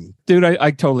hotel room. Dude,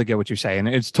 I totally get what you're saying.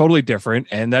 It's totally different,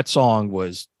 and that song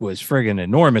was friggin'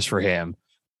 enormous for him.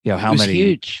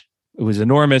 Huge. It was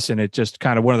enormous, and it just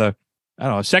kind of one of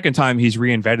the second time he's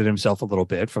reinvented himself a little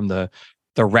bit from the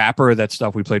rapper, that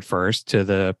stuff we played first, to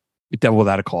the Devil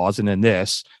Without a Cause, and then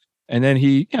this, and then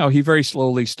he very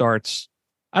slowly starts.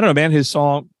 I don't know, man. His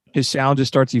sound just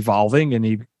starts evolving, and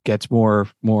he gets more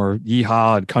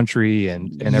yeehaw and country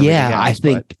and everything. Yeah, else,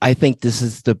 I think this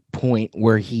is the point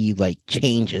where he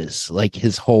changes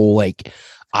his whole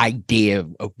idea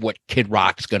of what Kid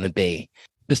Rock's going to be.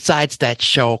 Besides that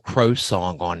Sheryl Crow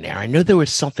song on there, I know there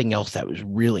was something else that was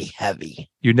really heavy.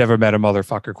 You Never Met a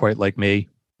Motherfucker Quite Like Me.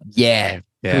 Yeah.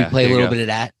 Can we play a little bit of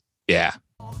that? Yeah.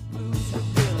 Rock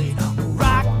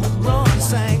the run,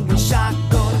 sang with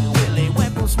Shotgun Willie,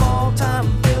 went from small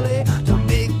time Billy to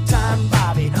big time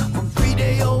Bobby, from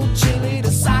 3-day-old chili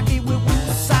to sake with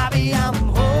wasabi. I'm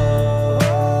home.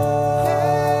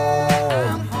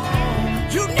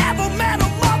 You never met a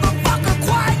motherfucker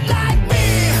quite like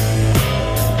me.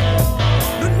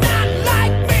 Not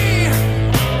like me.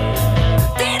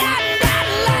 Did I not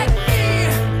like me?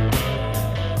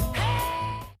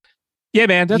 Yeah,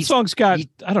 man, that song's got,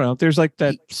 I don't know, there's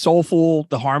that soulful,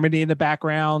 the harmony in the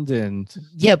background. And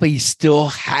yeah, but he still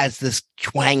has this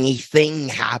twangy thing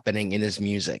happening in his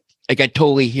music. I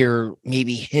totally hear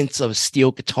maybe hints of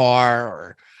steel guitar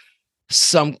or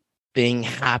something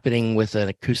happening with an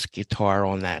acoustic guitar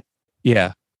on that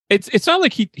Yeah. It's not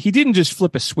like he didn't just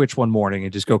flip a switch one morning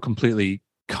and just go completely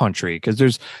country, because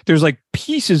there's like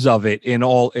pieces of it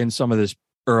in some of this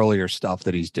earlier stuff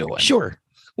that he's doing. Sure.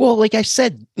 Well, like I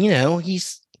said,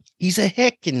 he's a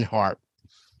hick in heart.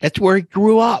 That's where he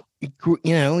grew up.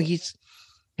 He's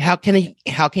how can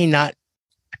he not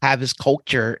have his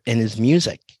culture and his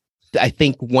music? I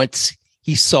think once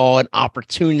he saw an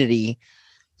opportunity,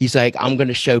 he's like, I'm going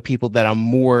to show people that I'm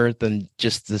more than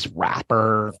just this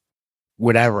rapper,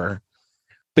 whatever.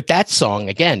 But that song,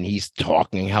 again, he's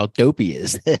talking how dope he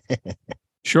is.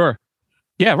 Sure.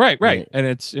 Yeah, right. And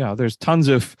it's, there's tons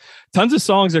of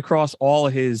songs across all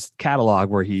of his catalog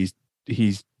where he's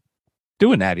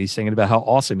doing that. He's singing about how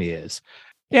awesome he is.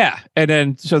 Yeah. And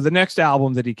then, so the next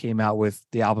album that he came out with,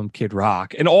 the album Kid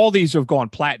Rock, and all these have gone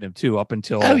platinum too, up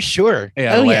until. Oh, sure.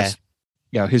 Yeah.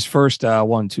 His first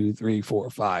 1, 2, 3, 4,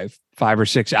 5 or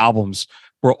 6 albums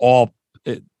were all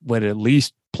went at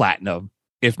least platinum,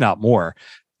 if not more.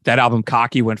 That album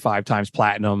Cocky went 5 times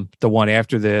platinum. The one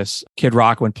after this, Kid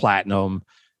Rock, went platinum.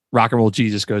 Rock and Roll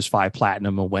Jesus goes 5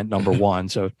 platinum and went number 1.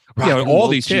 So all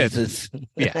these hits.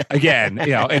 Yeah, again,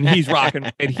 and he's rocking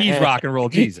Rock and Roll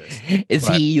Jesus. Is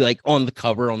he like on the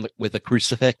cover with a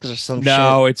crucifix or something?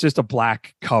 No, it's just a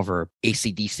black cover.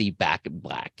 AC/DC back in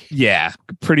black. Yeah,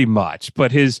 pretty much.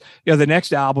 But his the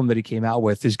next album that he came out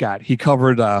with he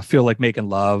covered Feel Like Making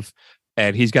Love,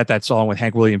 and he's got that song with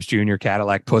Hank Williams Jr.,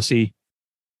 Cadillac Pussy.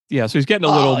 Yeah, so he's getting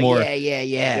a little more. Yeah.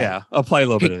 Yeah, I'll play a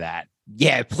little bit of that.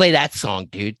 Yeah, play that song,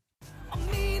 dude.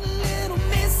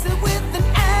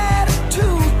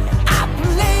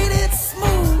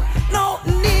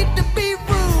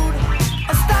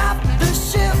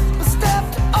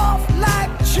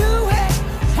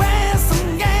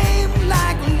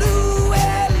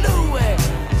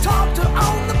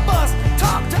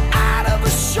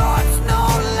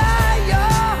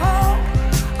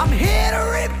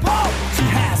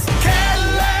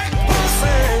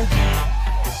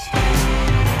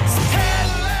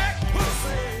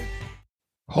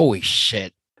 Holy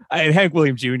shit. And Hank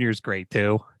Williams Jr. is great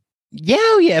too.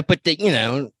 Yeah, but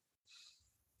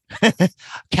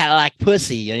Cadillac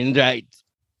Pussy, and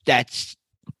that's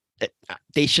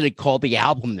they should have called the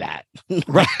album that.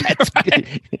 Right.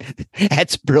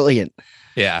 That's brilliant.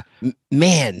 Yeah.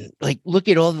 Man, like look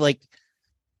at all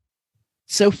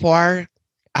so far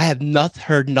I have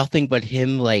heard nothing but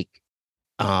him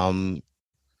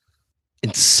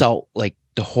insult like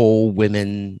the whole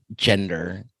women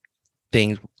gender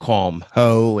thing, call him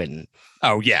hoe and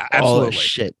oh yeah, absolutely. All this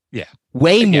shit. Yeah.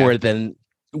 Way more than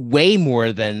Motley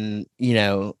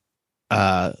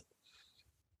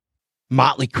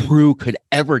Crue could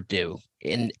ever do,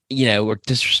 and or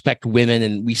disrespect women.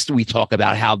 And we talk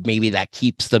about how maybe that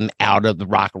keeps them out of the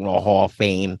Rock and Roll Hall of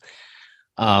Fame.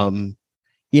 And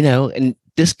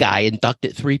this guy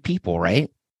inducted 3 people,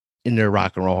 right, in the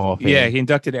Rock and Roll Hall of Fame. Yeah, he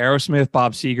inducted Aerosmith,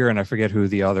 Bob Seger, and I forget who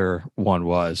the other one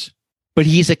was. But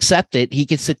he's accepted. He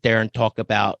can sit there and talk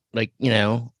about all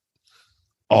that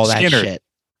Skynyrd. shit.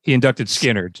 He inducted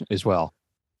Skynyrd as well.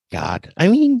 God, I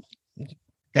mean,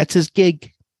 that's his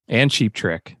gig. And Cheap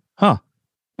Trick. Huh.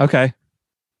 Okay.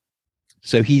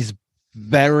 So he's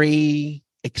very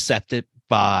accepted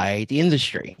by the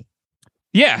industry.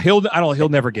 Yeah, he'll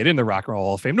never get in the Rock and Roll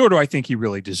Hall of Fame, nor do I think he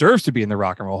really deserves to be in the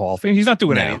Rock and Roll Hall of Fame. He's not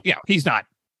doing any, he's not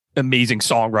amazing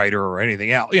songwriter or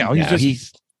anything else.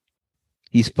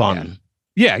 He's fun.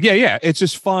 Yeah. It's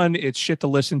just fun. It's shit to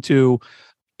listen to.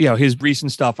 His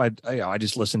recent stuff, I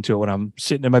just listen to it when I'm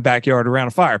sitting in my backyard around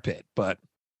a fire pit. But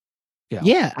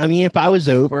yeah, I mean, if I was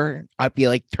over, I'd be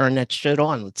like, turn that shit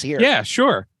on. Let's hear it. Yeah,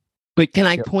 sure. But can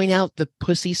I point out the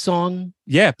Pussy song?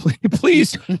 Yeah,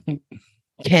 please.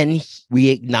 Can we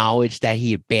acknowledge that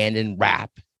he abandoned rap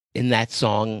in that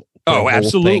song? Oh,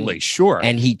 absolutely. Sure.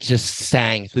 And he just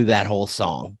sang through that whole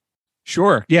song.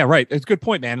 Sure. Yeah, right. It's a good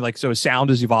point, man. So his sound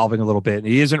is evolving a little bit, and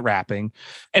he isn't rapping.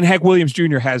 And Hank Williams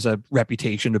Jr. has a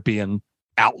reputation of being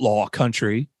outlaw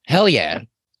country. Hell yeah.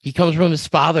 He comes from his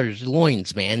father's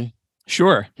loins, man.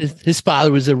 Sure. His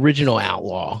father was the original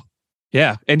outlaw.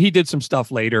 Yeah. And he did some stuff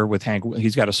later with Hank.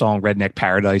 He's got a song, Redneck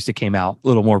Paradise, that came out a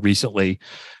little more recently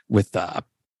with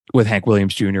Hank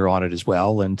Williams Jr. on it as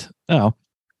well. And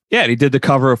yeah, he did the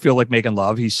cover of Feel Like Making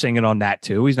Love. He's singing on that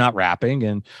too. He's not rapping.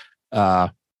 And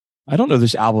I don't know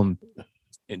this album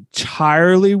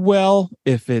entirely well,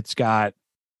 if it's got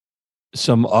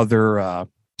some other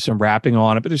some rapping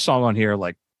on it, but there's a song on here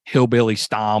like Hillbilly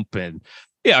Stomp, and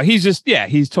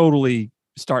he's totally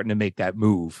starting to make that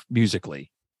move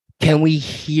musically. Can we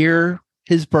hear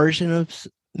his version of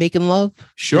Making Love?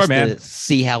 Sure, just man. To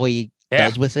see how he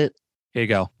does with it. Here you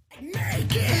go.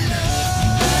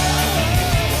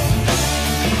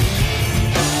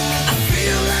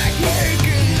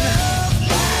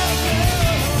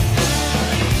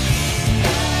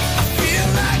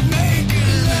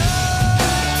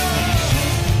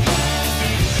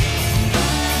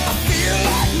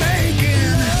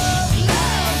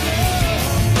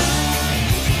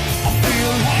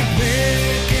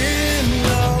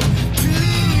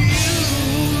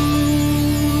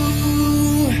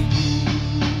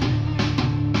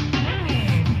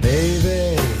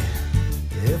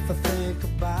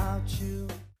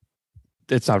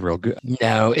 it's not real good.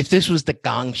 No, if this was the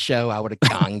Gong Show, I would have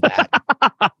gonged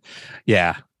that.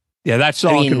 Yeah. That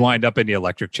song could wind up in the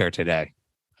electric chair today.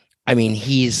 I mean,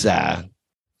 he's I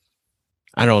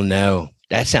don't know.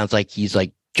 That sounds like he's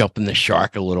like jumping the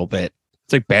shark a little bit.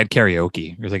 It's like bad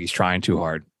karaoke. It's like he's trying too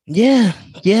hard. Yeah.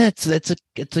 It's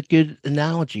a good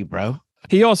analogy, bro.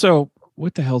 He also,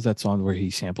 what the hell's that song where he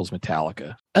samples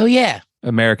Metallica? Oh yeah,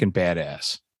 American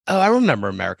Badass. Oh, I remember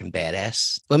American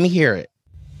Badass. Let me hear it.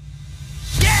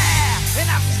 Yeah, and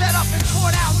I've set up and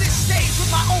poured out this stage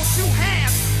with my own two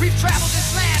hands. We've traveled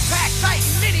this land, packed tight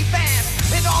in minivans,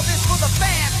 and all this for the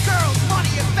fans, girls,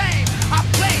 money, and fame. I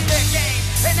played their game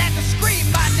and had to scream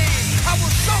my name. I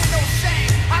will show no shame.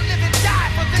 I live and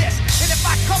die for this, and if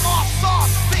I come off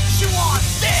soft, fix you on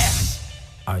this.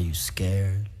 Are you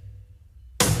scared?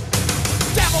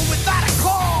 Devil without a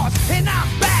cause, and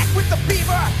I'm back with the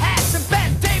beaver hats and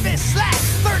Ben Davis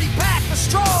slacks. 30-pack of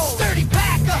strolls,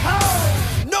 30-pack of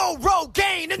hoes. No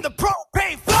Rogaine in the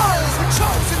propane flows. The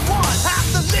chosen one,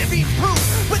 I'm the living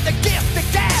proof with the gift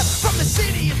of gab from the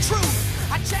city of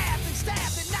truth. I jabbed and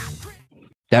stabbed and not.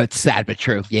 That's sad but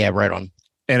true. Yeah, right on.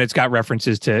 And it's got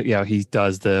references to, he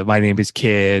does the My Name is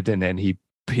Kid, and then he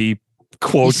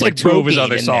quotes like two of his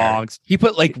other songs. He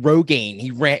put like Rogaine.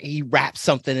 He rapped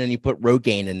something and he put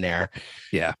Rogaine in there.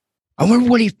 Yeah. I wonder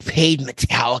what he paid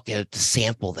Metallica to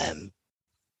sample them.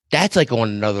 That's like on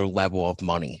another level of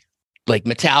money. Like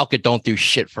Metallica don't do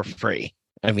shit for free.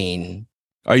 I mean,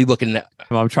 are you looking at?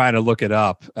 I'm trying to look it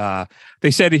up.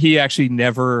 They said he actually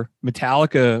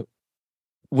Metallica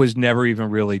was never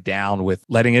even really down with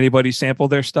letting anybody sample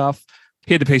their stuff.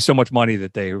 He had to pay so much money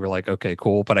that they were like, okay,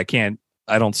 cool, but I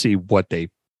don't see what they.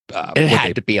 It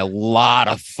had to be a lot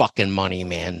of fucking money,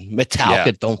 man.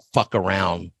 Metallica don't fuck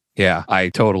around. Yeah, I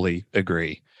totally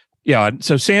agree. Yeah,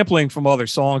 so sampling from other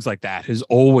songs like that has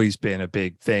always been a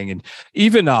big thing, and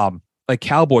even like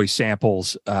Cowboy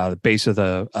samples the bass of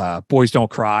the "Boys Don't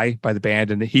Cry" by the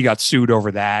band, and he got sued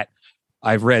over that.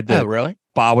 I've read that. Oh, really?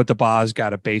 Bob with the Boz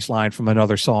got a bass line from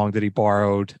another song that he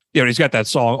borrowed. He's got that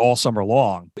song all summer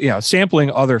long.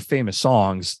 Sampling other famous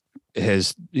songs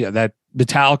that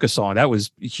Metallica song, that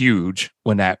was huge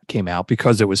when that came out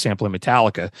because it was sampling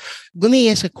Metallica. Let me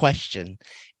ask a question.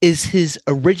 Is his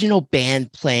original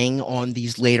band playing on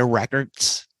these later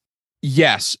records?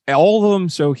 Yes, all of them.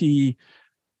 So the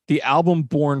album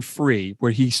Born Free,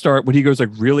 where he goes like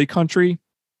really country,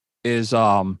 is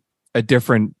a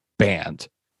different band.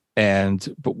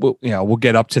 But we'll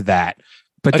get up to that.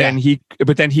 But then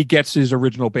he gets his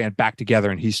original band back together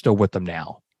and he's still with them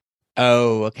now.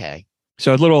 Oh, okay.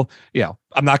 So a little,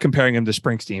 I'm not comparing him to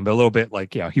Springsteen, but a little bit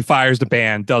like, he fires the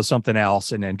band, does something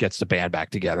else, and then gets the band back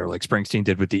together like Springsteen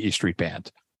did with the E Street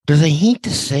Band. Does I hate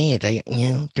to say it,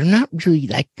 they're not really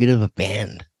that good of a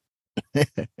band.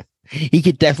 He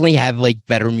could definitely have like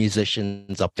better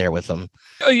musicians up there with him.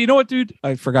 Oh, you know what, dude?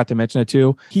 I forgot to mention it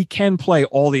too. He can play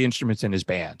all the instruments in his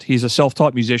band. He's a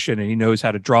self-taught musician and he knows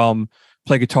how to drum,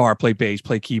 play guitar, play bass,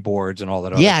 play keyboards, and all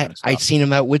that. Yeah, kind of I'd seen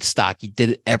him at Woodstock. He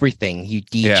did everything. He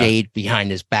DJ'd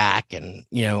behind his back and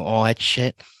all that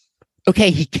shit.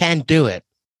 Okay, he can do it,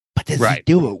 but does he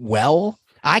do it well?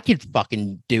 I could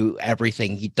fucking do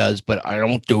everything he does, but I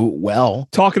don't do it well.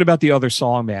 Talking about the other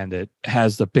song, man, that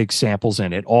has the big samples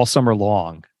in it all summer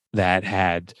long, that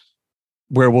had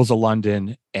Werewolves of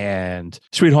London and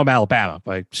Sweet Home Alabama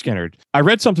by Skynyrd. I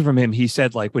read something from him. He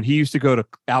said like when he used to go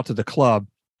out to the club,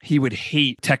 he would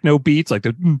hate techno beats like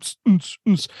the.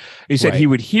 He said he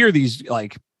would hear these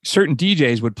like certain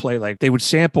DJs would play like they would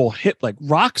sample hit like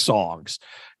rock songs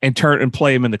and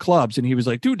play them in the clubs, and he was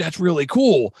like, dude, that's really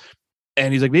cool.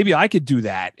 And he's like, maybe I could do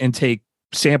that and take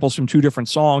samples from two different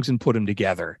songs and put them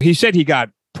together. He said he got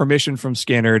permission from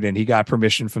Skynyrd and he got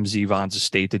permission from Zevon's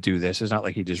estate to do this. It's not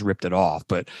like he just ripped it off,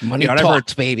 but money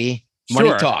talks, baby.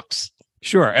 Money talks.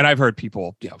 Sure. And I've heard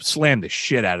people slam the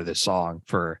shit out of this song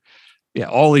for,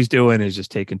 all he's doing is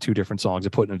just taking two different songs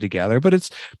and putting them together. But it's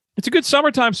a good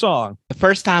summertime song. The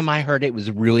first time I heard it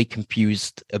was really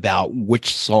confused about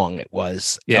which song it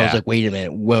was. Yeah. I was like, wait a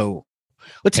minute. Whoa.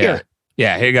 Let's hear it.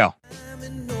 Yeah, here you go. I'm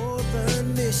in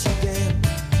northern Michigan.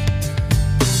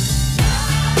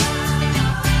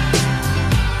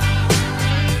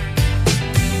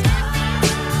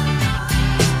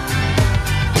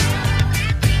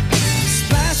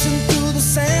 Splashing through the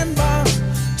sandbar,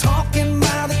 talking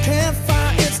by the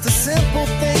campfire. It's the simple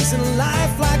things in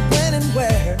life, like when and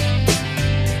where.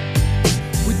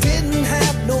 We didn't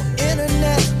have no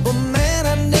internet, but man,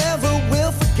 I never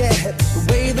will forget the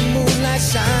way the moonlight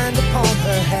shined upon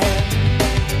her hair.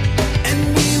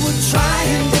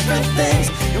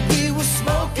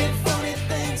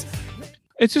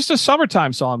 It's just a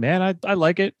summertime song, man. I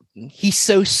like it. He's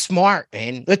so smart,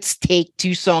 man. Let's take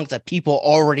two songs that people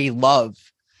already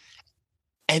love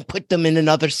and put them in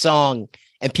another song,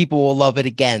 and people will love it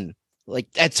again.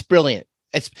 Like, that's brilliant.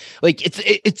 It's like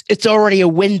it's already a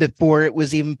win before it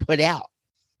was even put out.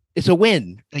 It's a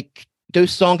win. Like,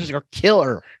 those songs are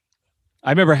killer. I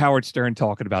remember Howard Stern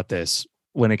talking about this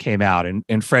when it came out,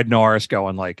 and Fred Norris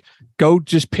going like, go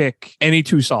just pick any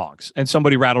two songs. And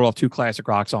somebody rattled off two classic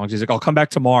rock songs. He's like, I'll come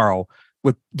back tomorrow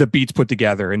with the beats put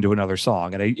together into another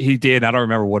song. And he did. I don't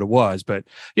remember what it was, but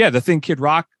yeah, the thing Kid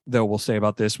Rock, though, will say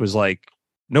about this was like,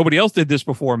 nobody else did this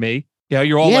before me. Yeah,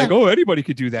 you're all like, oh, anybody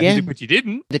could do that. Yeah. But you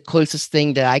didn't. The closest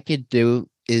thing that I could do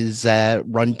is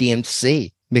Run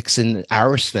DMC mixing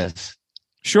Aerosmith.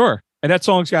 Sure. And that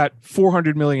song's got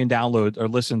 400 million downloads or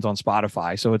listens on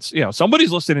Spotify. So it's,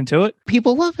 somebody's listening to it.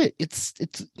 People love it. It's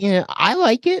I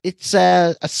like it. It's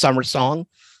a summer song.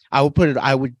 I would put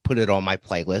it on my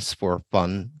playlist for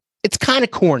fun. It's kind of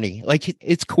corny. Like,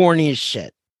 it's corny as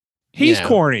shit. He's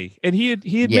corny, and he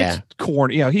admits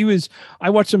corny. I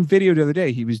watched some video the other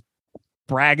day. He was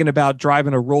bragging about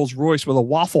driving a Rolls Royce with a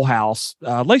Waffle House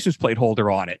license plate holder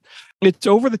on it. It's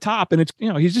over the top, and it's,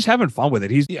 he's just having fun with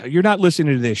it. You're not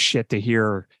listening to this shit to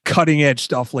hear cutting edge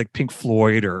stuff like Pink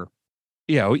Floyd or,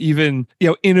 even,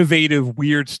 innovative,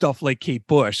 weird stuff like Kate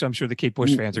Bush. I'm sure the Kate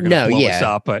Bush fans are going to blow us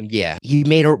up, but he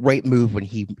made a right move when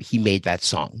he made that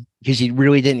song, because he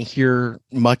really didn't hear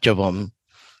much of them.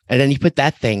 And then he put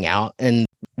that thing out and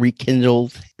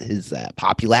rekindled his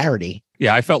popularity.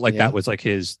 Yeah, I felt like that was like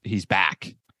he's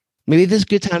back. Maybe this is a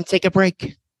good time to take a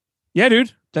break. Yeah,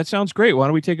 dude, that sounds great. Why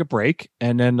don't we take a break,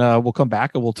 and then we'll come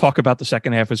back and we'll talk about the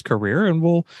second half of his career, and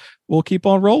we'll keep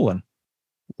on rolling.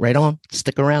 Right on.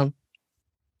 Stick around.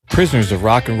 Prisoners of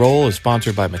Rock and Roll is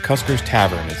sponsored by McCusker's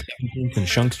Tavern at 17th and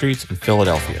Shunk Streets in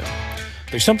Philadelphia.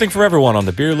 There's something for everyone on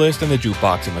the beer list and the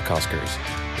jukebox at McCusker's.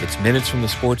 It's minutes from the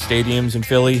sports stadiums in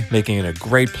Philly, making it a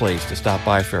great place to stop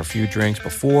by for a few drinks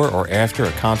before or after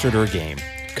a concert or a game.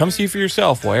 Come see for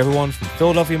yourself why everyone from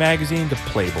Philadelphia Magazine to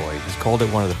Playboy has called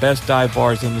it one of the best dive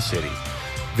bars in the city.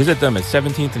 Visit them at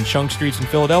 17th and Shunk Streets in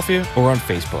Philadelphia or on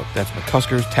Facebook. That's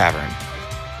McCusker's Tavern.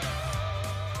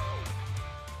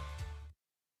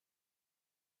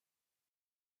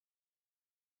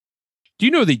 Do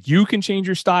you know that you can change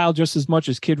your style just as much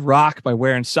as Kid Rock by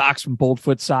wearing socks from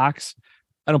Boldfoot Socks?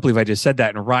 I don't believe I just said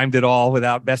that and rhymed it all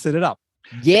without messing it up.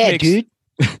 Yeah, dude.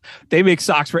 They make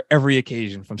socks for every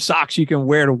occasion, from socks you can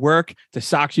wear to work to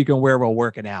socks you can wear while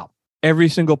working out. Every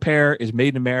single pair is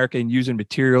made in America and using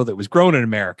material that was grown in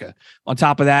America. On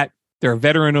top of that, they're a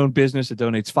veteran-owned business that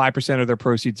donates 5% of their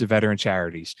proceeds to veteran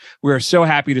charities. We are so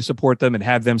happy to support them and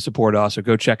have them support us, so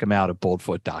go check them out at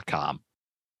boldfoot.com.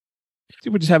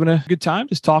 We're just having a good time,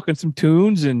 just talking some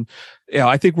tunes. And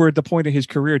I think we're at the point of his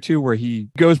career, too, where he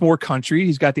goes more country.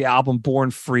 He's got the album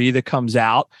Born Free that comes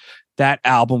out. That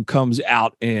album comes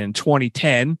out in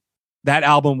 2010. That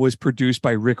album was produced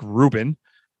by Rick Rubin.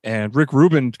 And Rick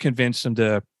Rubin convinced him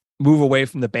to move away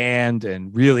from the band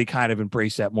and really kind of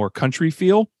embrace that more country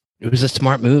feel. It was a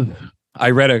smart move.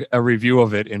 I read a review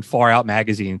of it in Far Out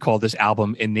magazine called this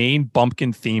album inane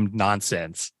bumpkin-themed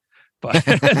nonsense. But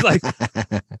it's like...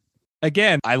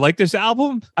 Again, I like this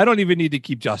album. I don't even need to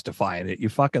keep justifying it. You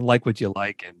fucking like what you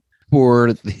like. And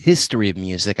for the history of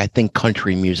music, I think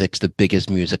country music's the biggest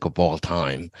music of all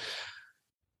time.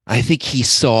 I think he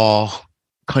saw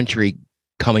country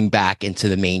coming back into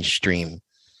the mainstream,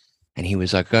 and he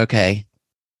was like, okay,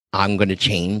 I'm going to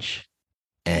change.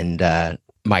 And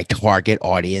my target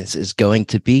audience is going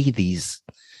to be these,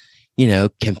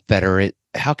 Confederate.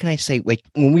 How can I say, like,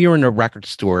 when we were in a record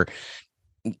store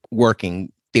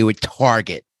working, they would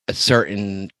target a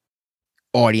certain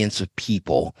audience of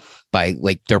people by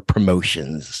like their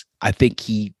promotions. I think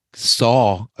he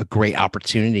saw a great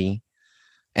opportunity,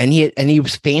 and he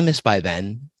was famous by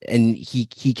then, and he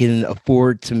can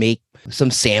afford to make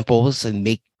some samples and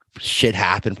make shit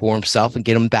happen for himself and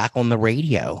get them back on the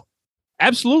radio.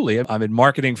 Absolutely. I'm in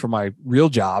marketing for my real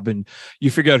job, and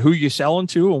you figure out who you're selling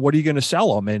to and what are you going to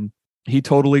sell them. And he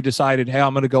totally decided, hey,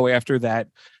 I'm going to go after that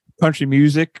country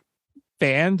music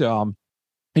band. And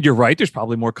you're right, there's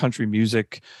probably more country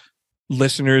music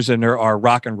listeners than there are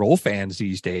rock and roll fans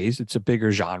these days. It's a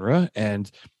bigger genre, and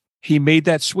he made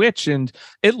that switch, and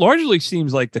it largely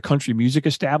seems like the country music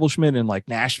establishment in like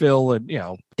Nashville and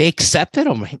they accepted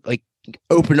him like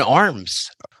open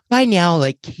arms. By now,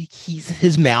 like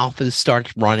his mouth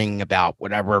starts running about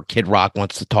whatever Kid Rock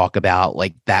wants to talk about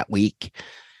like that week.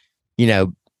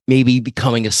 Maybe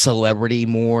becoming a celebrity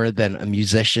more than a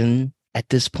musician at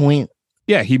this point.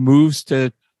 Yeah, he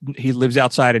lives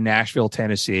outside of Nashville,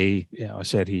 Tennessee. I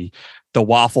said he the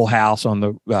Waffle House on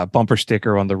the bumper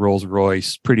sticker on the Rolls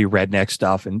Royce, pretty redneck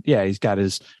stuff. And yeah, he's got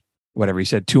his, whatever he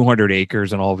said, 200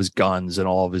 acres and all of his guns and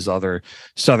all of his other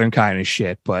Southern kind of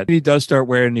shit. But he does start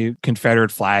wearing the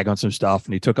Confederate flag on some stuff,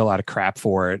 and he took a lot of crap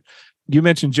for it. You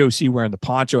mentioned Joe C. wearing the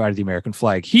poncho out of the American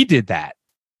flag. He did that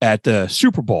at the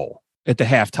Super Bowl at the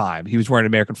halftime. He was wearing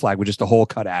an American flag with just a hole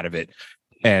cut out of it.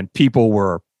 And people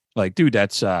were like, dude,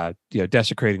 that's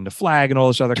desecrating the flag and all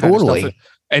this other kind of stuff.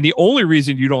 And the only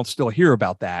reason you don't still hear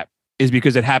about that is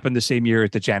because it happened the same year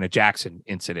at the Janet Jackson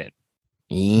incident.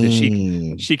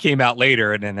 She came out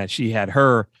later, and then she had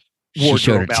her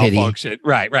wardrobe malfunction.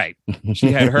 Right.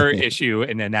 She had her issue,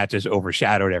 and then that just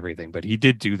overshadowed everything. But he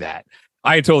did do that.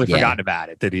 I had totally forgotten about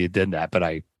it, that he had done that, but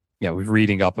I was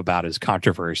reading up about his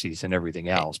controversies and everything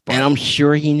else. But, and I'm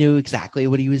sure he knew exactly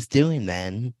what he was doing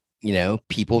then.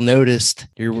 People noticed.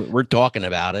 We're talking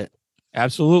about it.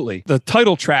 Absolutely. The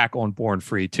title track on Born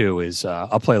Free too is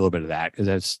I'll play a little bit of that because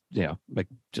that's like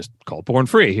just called Born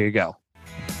Free. Here you go.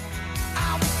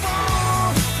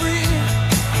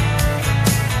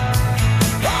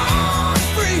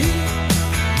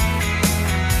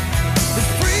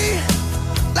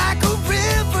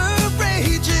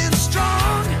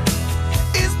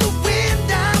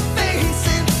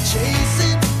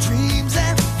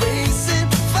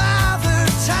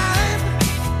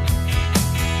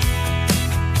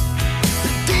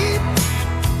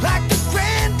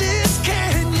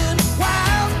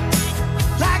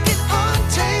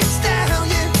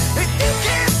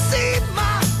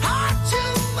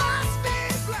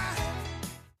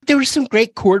 There were some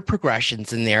great chord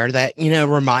progressions in there that,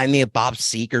 remind me of Bob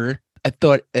Seger. I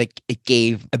thought it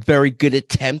gave a very good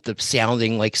attempt of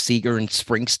sounding like Seger and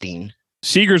Springsteen.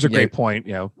 Seger's a great point,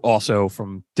 also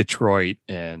from Detroit.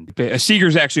 And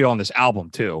Seger's actually on this album,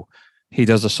 too. He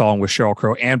does a song with Sheryl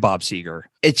Crow and Bob Seger.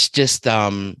 It's just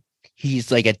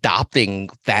he's like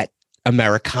adopting that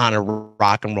Americana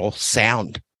rock and roll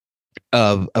sound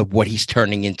of what he's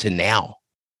turning into now.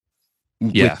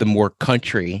 With the more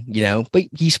country, but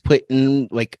he's putting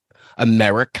like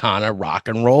Americana rock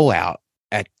and roll out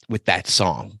with that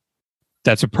song.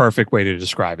 That's a perfect way to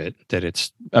describe it, that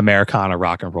it's Americana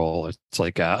rock and roll. It's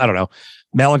like, I don't know,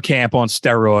 Mellencamp on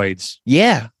steroids.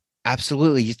 Yeah,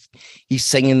 absolutely. He's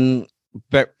singing,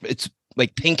 but it's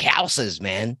like Pink Houses,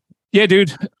 man. Yeah,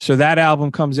 dude. So that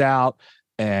album comes out.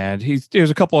 And there's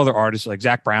a couple other artists, like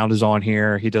Zach Brown is on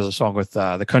here. He does a song with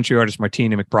the country artist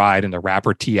Martina McBride and the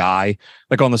rapper T.I.,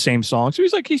 like on the same song. So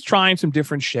he's trying some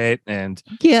different shit. And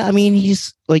yeah, I mean,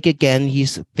 he's like, again,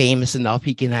 he's famous enough.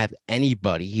 He can have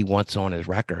anybody he wants on his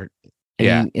record.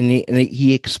 And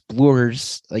he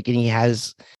explores, like, and he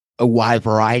has a wide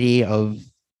variety of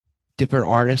different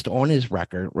artists on his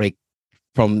record, like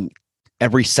from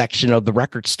every section of the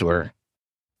record store.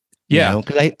 Yeah,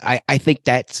 because I think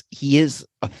he is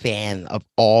a fan of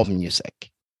all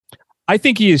music. I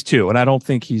think he is too, and I don't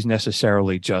think he's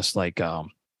necessarily just like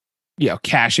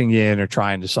cashing in or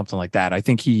trying to something like that. I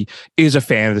think he is a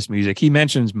fan of this music. He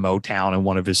mentions Motown in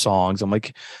one of his songs. I'm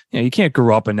like, you can't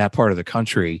grow up in that part of the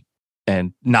country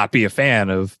and not be a fan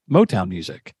of Motown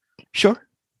music. Sure.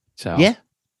 So yeah,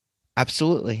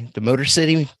 absolutely. The Motor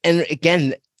City, and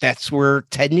again, that's where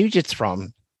Ted Nugent's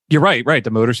from. You're right.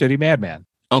 The Motor City Madman.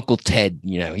 Uncle Ted,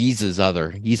 he's his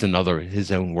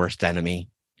own worst enemy.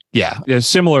 Yeah.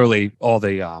 Similarly, all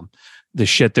the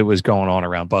shit that was going on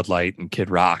around Bud Light and Kid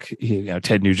Rock,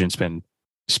 Ted Nugent's been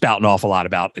spouting off a lot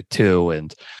about it too.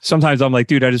 And sometimes I'm like,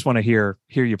 dude, I just want to hear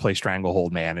you play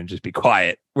Stranglehold Man and just be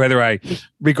quiet.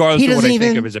 Regardless of what I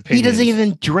think of his opinion. He doesn't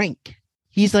even drink.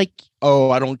 He's like, oh,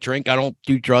 I don't drink. I don't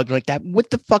do drugs like that.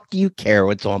 What the fuck do you care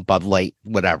what's on Bud Light?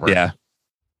 Whatever. Yeah.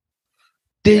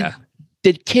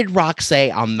 Did Kid Rock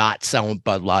say, I'm not selling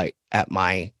Bud Light at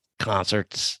my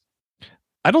concerts?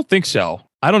 I don't think so.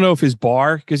 I don't know if his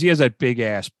bar, because he has that big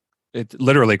ass, it's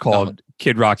literally called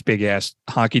Kid Rock's Big Ass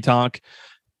Honky Tonk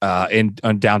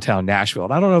on downtown Nashville.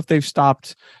 And I don't know if they've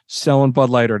stopped selling Bud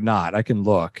Light or not. I can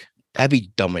look. That'd be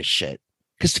dumb as shit.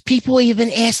 Because people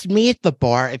even asked me at the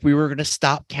bar if we were going to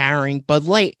stop carrying Bud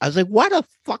Light. I was like, why the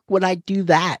fuck would I do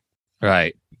that?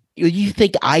 Right. You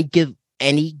think I give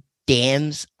any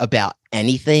damns about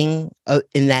anything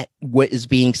in that what is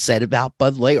being said about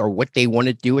Bud Light or what they want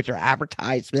to do with their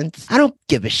advertisements? I don't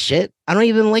give a shit. I don't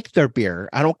even like their beer.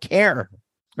 I don't care.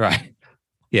 Right.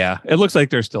 Yeah. It looks like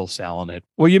they're still selling it.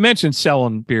 Well, you mentioned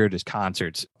selling beer at his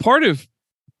concerts. Part of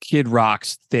Kid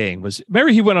Rock's thing was,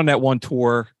 remember he went on that one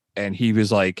tour and he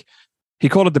was like, he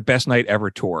called it the best night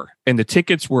ever tour. And the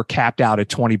tickets were capped out at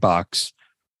 $20.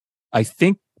 I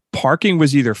think parking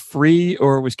was either free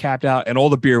or it was capped out, and all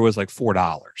the beer was like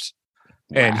 $4.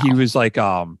 And he was like,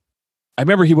 I I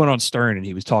remember he went on Stern and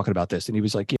he was talking about this, and he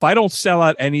was like, if I don't sell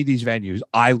out any of these venues,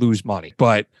 I lose money.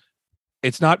 But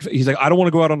it's not, he's like, I don't want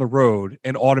to go out on the road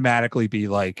and automatically be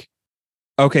like,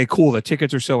 okay, cool, the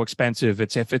tickets are so expensive.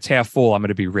 If it's half full, I'm going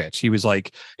to be rich. He was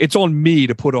like, it's on me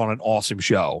to put on an awesome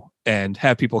show and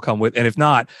have people come with. And if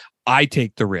not, I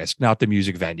take the risk, not the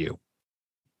music venue.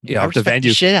 I respect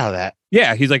the shit out of that.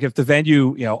 Yeah, he's like, if the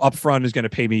venue, up front is going to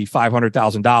pay me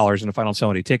 $500,000, and if I don't sell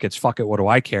any tickets, fuck it, what do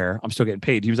I care? I'm still getting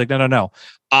paid. He was like, no,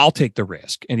 I'll take the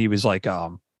risk. And he was like,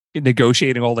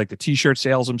 negotiating all like the t-shirt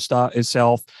sales and stuff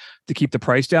itself to keep the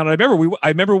price down. And I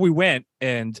remember we went,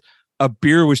 and a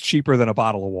beer was cheaper than a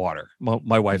bottle of water.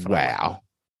 My wife and I.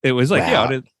 It was like,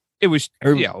 it was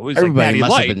everybody like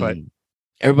must have been.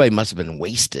 Everybody must have been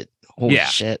wasted. Holy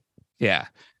shit. Yeah,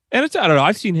 and it's, I don't know.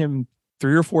 I've seen him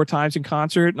 3 or 4 times in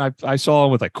concert, and I saw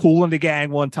him with like Kool and the Gang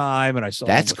one time, and I saw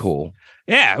that's cool.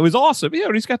 Yeah, it was awesome.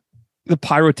 He's got the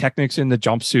pyrotechnics in the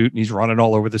jumpsuit, and he's running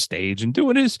all over the stage and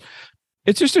doing his.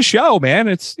 It's just a show, man.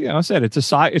 It's I said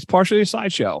it's partially a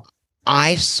sideshow.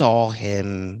 I saw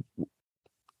him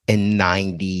in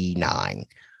 '99.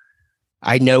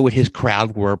 I know what his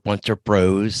crowd were, a bunch of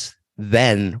bros.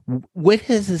 Then what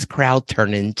has his crowd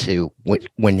turned into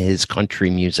when his country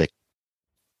music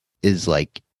is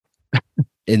like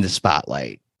in the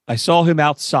spotlight? I saw him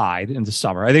outside in the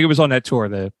summer. I think it was on that tour,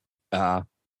 the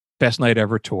Best Night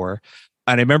Ever tour.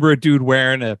 And I remember a dude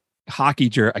wearing a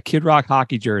Kid Rock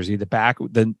hockey jersey. The back,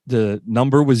 the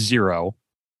number was 0.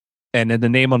 And then the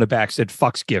name on the back said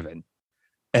 "Fucks Given."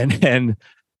 And then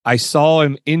I saw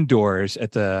him indoors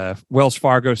at the Wells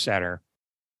Fargo Center.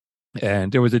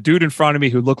 And there was a dude in front of me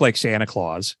who looked like Santa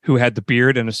Claus, who had the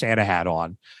beard and a Santa hat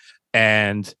on.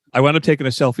 And I wound up taking a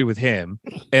selfie with him.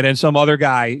 And then some other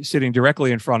guy sitting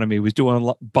directly in front of me was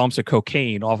doing bumps of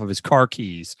cocaine off of his car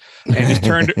keys, and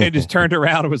just turned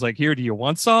around and was like, "Here, do you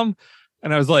want some?"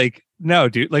 And I was like, "No,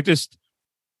 dude, like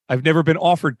I've never been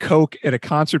offered coke at a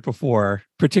concert before,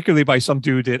 particularly by some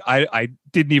dude that I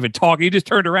didn't even talk." He just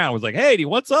turned around and was like, "Hey, do you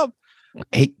want some?"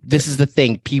 Hey, this is the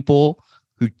thing. People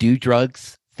who do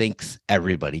drugs thinks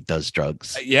everybody does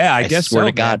drugs. Yeah, I guess swear so,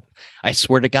 to God. I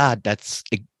swear to God,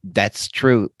 that's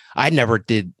true. I never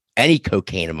did any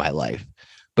cocaine in my life,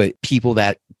 but people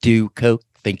that do coke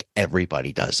think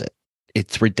everybody does it.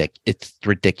 It's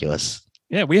ridiculous.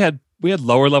 Yeah, we had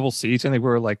lower level seats, and they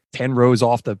were like 10 rows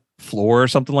off the floor or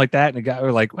something like that. And the guy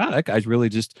were like, "Wow, that guy's really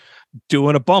just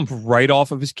doing a bump right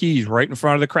off of his keys, right in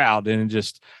front of the crowd." And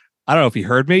just, I don't know if he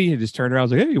heard me. He just turned around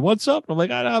and was like, "Hey, what's up?" I'm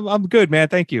like, I'm good, man.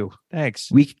 Thank you.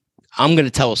 Thanks. I'm going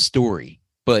to tell a story,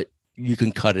 but you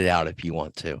can cut it out if you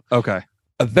want to. Okay.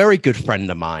 A very good friend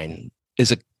of mine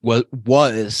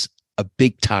was a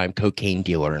big time cocaine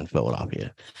dealer in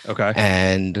Philadelphia. Okay.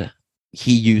 And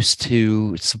he used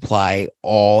to supply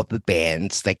all the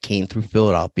bands that came through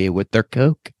Philadelphia with their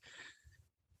coke.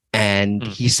 And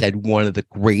he said one of the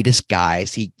greatest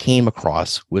guys he came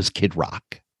across was Kid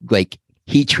Rock. Like,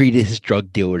 he treated his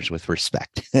drug dealers with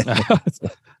respect.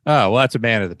 Oh, well, that's a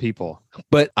man of the people.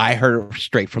 But I heard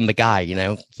straight from the guy,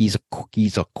 he's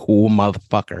a cool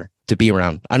motherfucker to be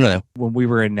around. I don't know. When we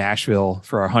were in Nashville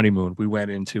for our honeymoon, we went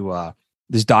into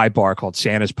this dive bar called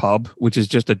Santa's Pub, which is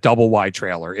just a double wide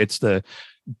trailer. It's the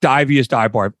diviest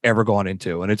dive bar I've ever gone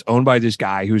into. And it's owned by this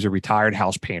guy who's a retired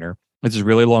house painter. It's this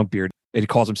really long beard. And he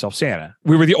calls himself Santa.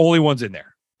 We were the only ones in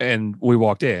there. And we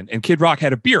walked in, and Kid Rock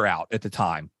had a beer out at the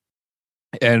time.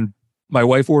 And my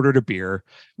wife ordered a beer,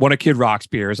 one of Kid Rock's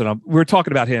beers. And we were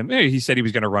talking about him. He said he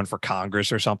was going to run for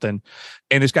Congress or something.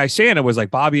 And this guy Santa was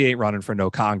like, "Bobby ain't running for no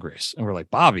Congress." And we're like,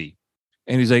 "Bobby?"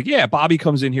 And he's like, "Yeah, Bobby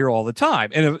comes in here all the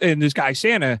time." And this guy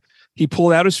Santa, he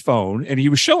pulled out his phone and he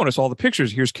was showing us all the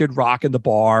pictures. Here's Kid Rock in the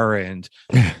bar. And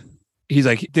he's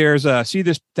like, "There's see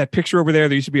that picture over there?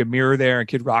 There used to be a mirror there." And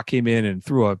Kid Rock came in and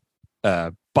threw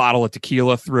a bottle of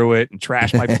tequila through it and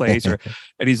trashed my place. And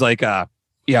he's like,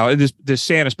 this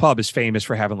Santa's Pub is famous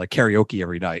for having like karaoke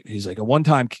every night. He's like, at one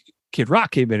time Kid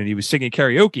Rock came in and he was singing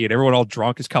karaoke, and everyone all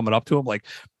drunk is coming up to him like,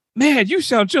 "Man, you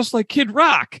sound just like Kid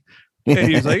Rock." And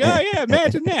he was like, "Oh yeah,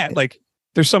 imagine that." Like,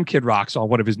 there's some Kid Rock song,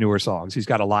 one of his newer songs, he's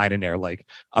got a line in there like,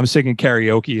 "I'm singing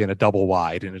karaoke in a double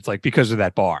wide," and it's like because of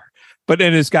that bar. But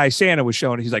then this guy Santa was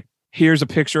showing, he's like, "Here's a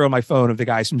picture on my phone of the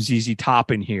guys from ZZ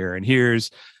Top in here, and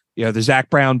here's the Zac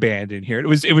Brown band in here."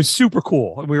 It was super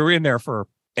cool. And we were in there for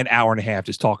an hour and a half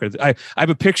just talking. I have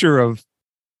a picture of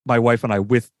my wife and I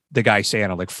with the guy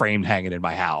Santa like framed hanging in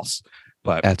my house.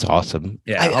 But that's awesome.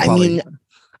 Yeah, I mean,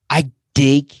 I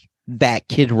dig that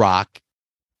Kid Rock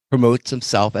promotes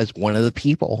himself as one of the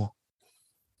people.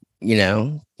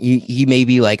 He may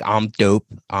be like, "I'm dope,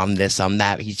 I'm this, I'm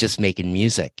that." He's just making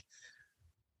music,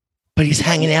 but he's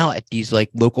hanging out at these like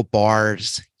local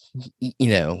bars. you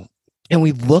know, can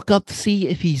we look up to see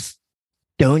if he's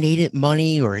donated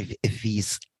money or if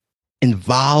he's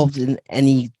involved in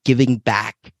any giving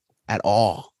back at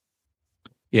all?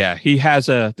 Yeah,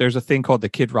 there's a thing called the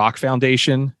Kid Rock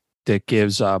Foundation that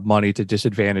gives money to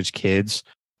disadvantaged kids.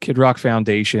 Kid Rock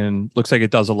Foundation looks like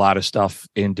it does a lot of stuff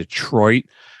in Detroit,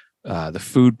 the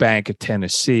Food Bank of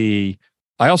Tennessee.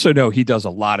 I also know he does a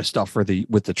lot of stuff with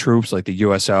the troops, like the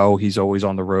USO. He's always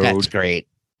on the road. That's great.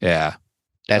 Yeah,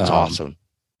 that's awesome.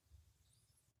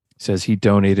 Says he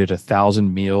donated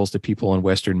 1,000 meals to people in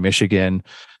Western Michigan.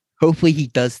 Hopefully he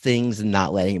does things and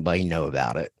not let anybody know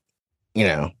about it. You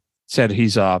know, said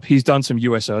he's done some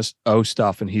USO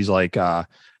stuff, and he's like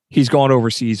he's gone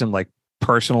overseas and like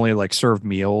personally like served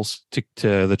meals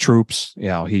to the troops. You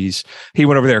know, he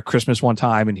went over there at Christmas one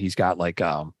time, and he's got like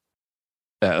a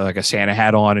Santa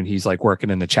hat on, and he's like working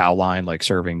in the chow line, like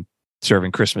serving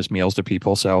Christmas meals to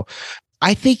people. So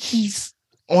I think he's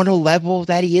on a level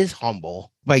that he is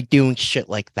humble by doing shit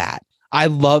like that. I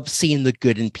love seeing the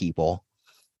good in people,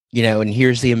 you know, and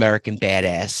here's the American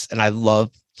badass. And I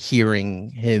love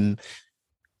hearing him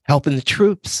helping the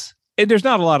troops. And there's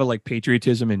not a lot of like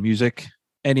patriotism in music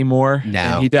anymore. No,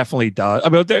 and he definitely does. I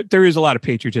mean, there is a lot of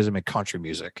patriotism in country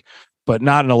music, but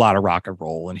not in a lot of rock and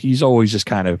roll. And he's always just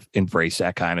kind of embraced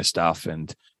that kind of stuff.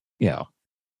 And, you know,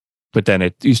 but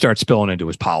then you start spilling into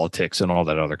his politics and all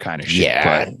that other kind of shit.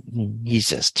 Yeah. But he's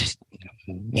just,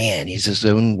 man, he's his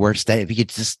own worst. If he could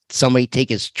just somebody take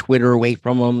his Twitter away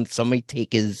from him, somebody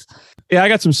take his. Yeah, I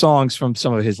got some songs from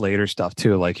some of his later stuff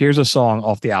too. Like here's a song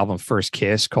off the album First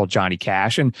Kiss called Johnny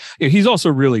Cash. And he's also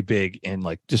really big in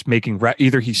like just making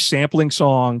either he's sampling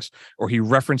songs or he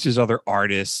references other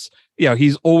artists. You know,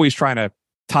 he's always trying to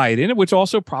tie it in, which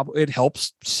also probably it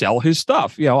helps sell his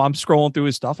stuff. You know, I'm scrolling through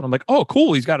his stuff and I'm like, oh,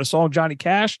 cool. He's got a song, Johnny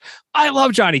Cash. I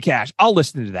love Johnny Cash. I'll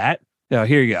listen to that. Now,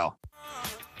 here you go.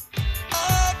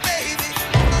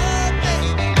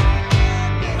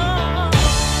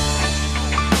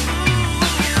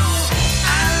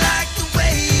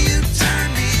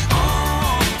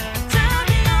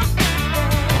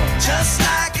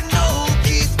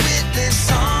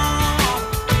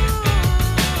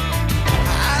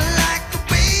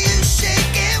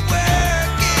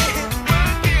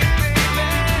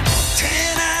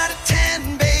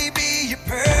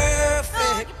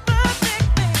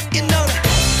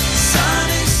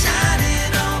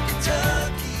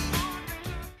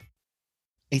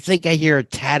 I think I hear a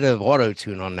tad of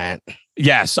auto-tune on that.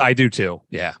 Yes, I do too.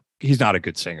 Yeah. He's not a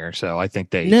good singer. So I think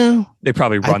they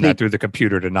probably run that through the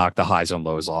computer to knock the highs and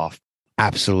lows off.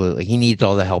 Absolutely. He needs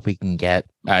all the help he can get.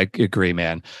 I agree,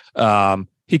 man.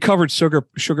 He covered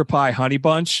Sugar Pie Honey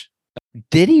Bunch.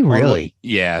 Did he really?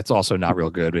 Yeah, it's also not real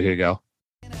good, but here you go.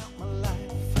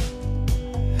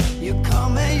 You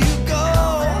come and you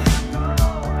go,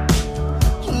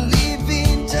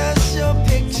 leaving just your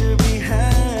picture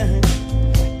behind.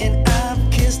 And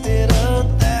I've kissed it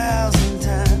 1,000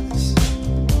 times.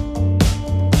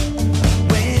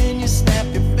 When you snap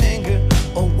your finger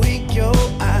or wink your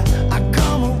eye, I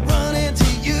come running to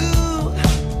you.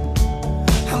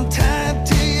 I'm tied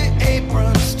to your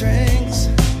apron strings,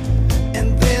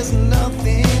 and there's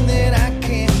nothing that I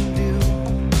can do.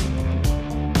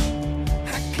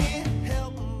 I can't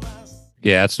help myself.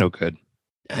 Yeah, it's no good.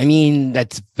 I mean,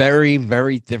 that's very,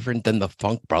 very different than the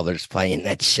Funk Brothers playing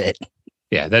that shit.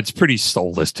 Yeah, that's pretty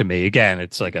soulless to me. Again,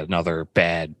 it's like another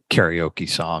bad karaoke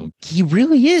song. He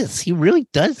really is. He really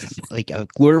does like a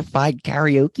glorified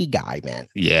karaoke guy, man.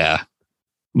 Yeah,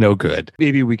 no good.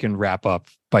 Maybe we can wrap up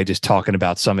by just talking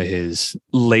about some of his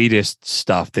latest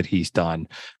stuff that he's done.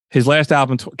 His last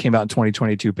album came out in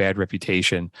 2022, Bad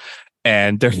Reputation.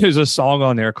 And there's a song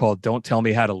on there called Don't Tell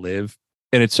Me How to Live.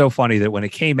 And it's so funny that when it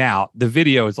came out, the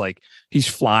video is like he's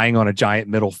flying on a giant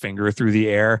middle finger through the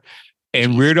air.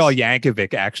 And Weird Al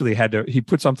Yankovic actually he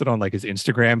put something on like his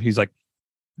Instagram. He's like,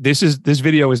 this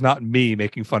video is not me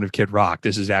making fun of Kid Rock.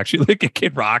 This is actually like a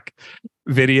Kid Rock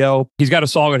video. He's got a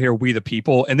song on here, We the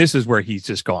People. And this is where he's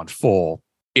just gone full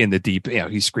in the deep, you know,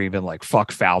 he's screaming like,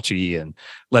 fuck Fauci and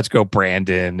let's go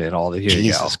Brandon and all the, here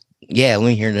you go. Yeah, let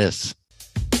me hear this.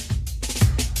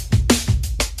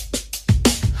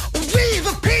 We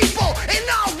the people, and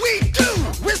all we do,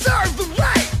 reserve the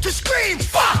right to scream,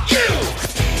 fuck you!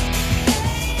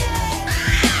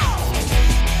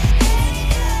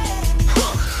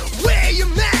 Wear your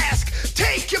mask,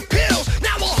 take your pills,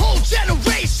 now a whole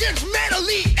generation's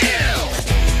mentally ill.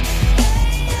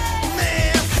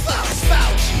 Man, fuck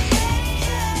Fauci.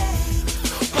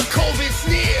 But COVID's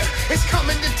near, it's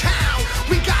coming to town.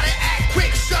 We gotta act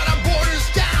quick, shut our borders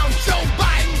down. Joe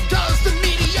Biden does, the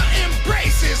media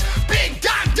embraces. Big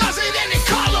Doc does it and they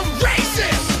call him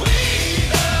racist.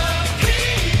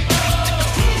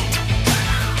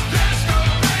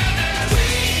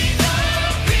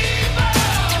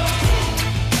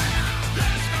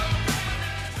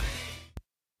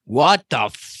 What the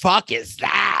fuck is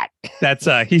that? That's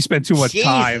he spent too much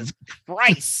time. Jesus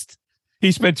Christ.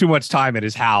 He spent too much time at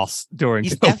his house during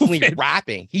He's COVID. definitely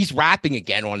rapping. He's rapping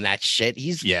again on that shit.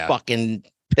 He's fucking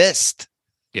pissed.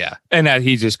 Yeah. And that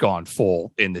he's just gone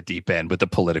full in the deep end with the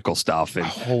political stuff and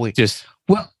Holy just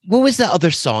what was the other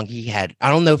song he had? I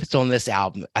don't know if it's on this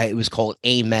album. It was called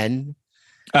Amen.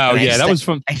 Oh And yeah, that was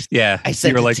from I you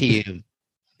sent were it like to you.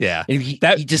 yeah. And he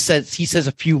just says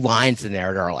a few lines in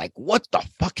there that are like, what the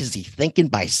fuck is he thinking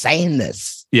by saying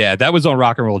this? Yeah, that was on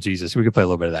Rock and Roll Jesus. We could play a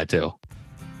little bit of that too.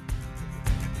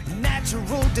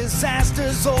 Natural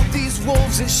disasters, all these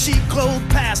wolves and sheep-clothed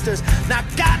pastors. Now,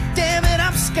 goddamn it,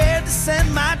 I'm scared to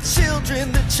send my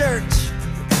children to church.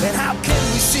 And how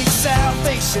can we seek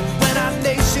salvation when our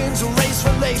nation's race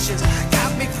relations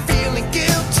got me feeling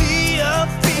guilty of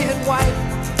being white?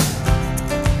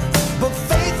 But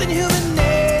faith in human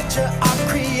nature, our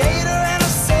creator and our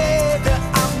savior.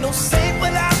 I'm no saint,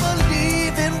 but I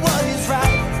believe in what is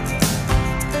right.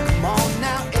 Come on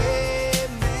now,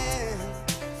 amen.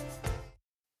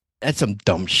 That's some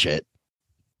dumb shit.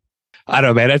 I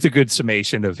don't know, man. That's a good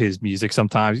summation of his music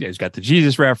sometimes. Yeah, he's got the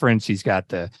Jesus reference. He's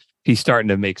starting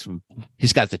to make some.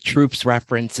 He's got the troops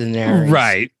reference in there.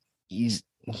 Right. He's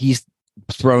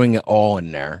throwing it all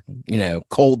in there. You know,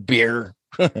 cold beer.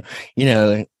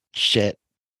 Shit.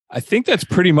 I think that's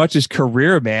pretty much his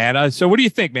career, man. So what do you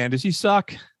think, man? Does he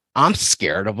suck? I'm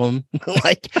scared of him.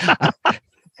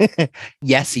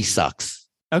 Yes, he sucks.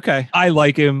 Okay. I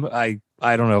like him. I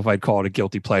don't know if I'd call it a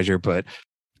guilty pleasure, but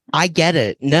I get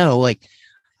it. No,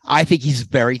 I think he's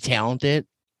very talented.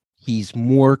 He's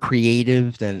more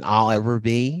creative than I'll ever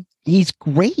be. He's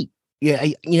great. Yeah,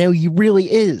 he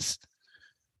really is.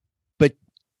 But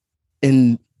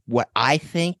in what I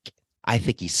think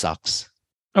he sucks.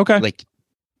 Okay.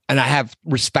 And I have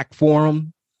respect for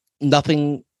him.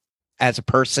 Nothing as a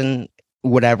person,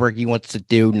 whatever he wants to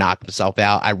do, knock himself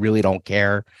out. I really don't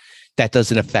care. That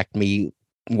doesn't affect me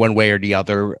one way or the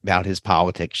other about his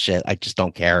politics shit. I just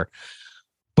don't care.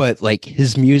 But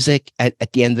his music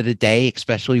at the end of the day,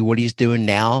 especially what he's doing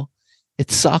now,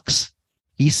 it sucks.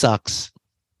 He sucks.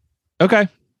 Okay.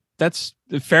 That's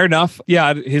fair enough.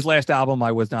 Yeah. His last album,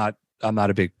 I'm not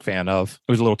a big fan of.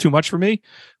 It was a little too much for me,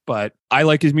 but I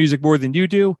like his music more than you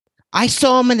do. I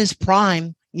saw him in his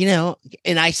prime,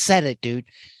 and I said it, dude.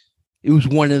 It was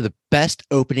one of the best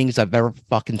openings I've ever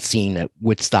fucking seen at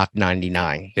Woodstock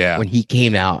 99. Yeah. When he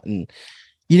came out. And,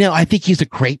 I think he's a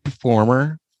great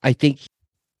performer. I think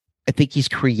he's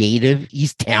creative.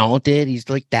 He's talented. He's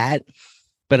like that.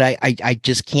 But I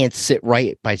just can't sit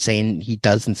right by saying he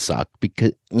doesn't suck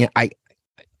because,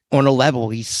 on a level,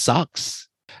 he sucks.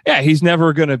 Yeah. He's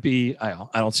never going to be, I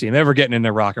don't see him ever getting in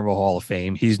the Rock and Roll Hall of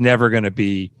Fame. He's never going to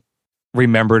be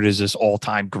remembered as this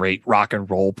all-time great rock and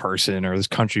roll person or this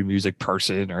country music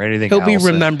person or anything else. He'll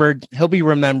be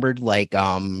remembered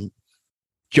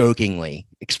jokingly,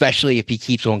 especially if he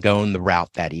keeps on going the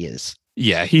route that he is.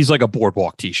 Yeah, he's like a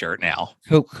Boardwalk t-shirt now.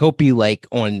 He'll be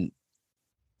on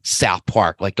South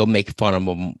Park, they'll make fun of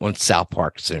him on South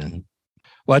Park soon.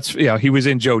 Well, he was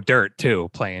in Joe Dirt too,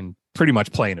 pretty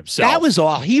much playing himself. That was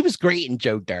all. He was great in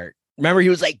Joe Dirt. Remember, he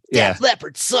was like, Def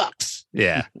Leppard sucks.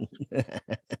 Yeah.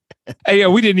 Hey, yeah,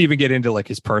 we didn't even get into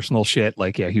his personal shit.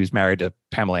 He was married to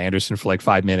Pamela Anderson for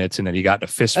 5 minutes, and then he got in a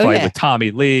fist fight with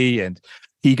Tommy Lee, and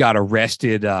he got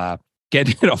arrested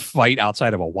getting in a fight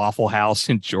outside of a Waffle House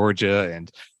in Georgia,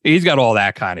 and he's got all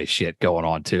that kind of shit going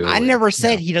on too. I never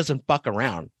said he doesn't fuck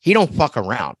around. He don't fuck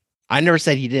around. I never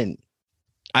said he didn't.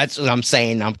 That's what I'm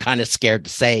saying. I'm kind of scared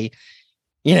to say,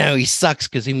 he sucks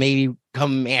because he may be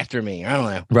coming after me. I don't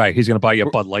know. Right. He's going to buy you a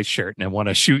Bud Light shirt and then want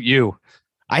to shoot you.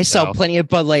 I sell plenty of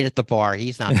Bud Light at the bar.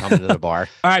 He's not coming to the bar.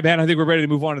 All right, man. I think we're ready to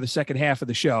move on to the second half of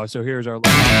the show. So here's our.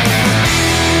 There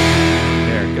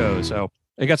it goes. So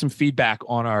I got some feedback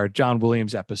on our John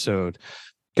Williams episode.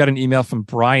 Got an email from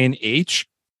Brian H.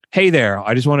 Hey there.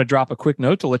 I just want to drop a quick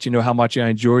note to let you know how much I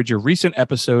enjoyed your recent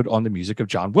episode on the music of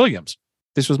John Williams.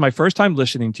 This was my first time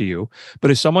listening to you, but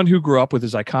as someone who grew up with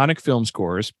his iconic film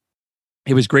scores,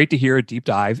 it was great to hear a deep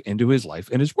dive into his life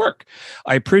and his work.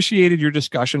 I appreciated your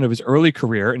discussion of his early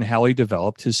career and how he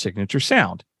developed his signature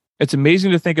sound. It's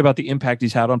amazing to think about the impact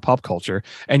he's had on pop culture,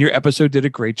 and your episode did a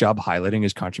great job highlighting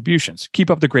his contributions.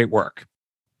 Keep up the great work.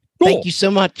 Cool. Thank you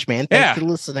so much, man. Thanks for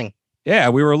listening. Yeah,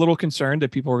 we were a little concerned that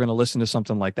people were going to listen to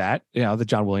something like that, the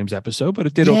John Williams episode, but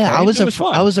it did okay. I was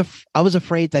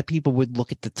afraid that people would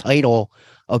look at the title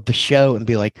of the show and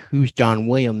be like, "Who's John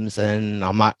Williams?" And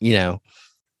I'm not,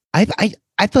 I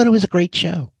thought it was a great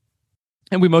show.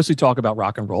 And we mostly talk about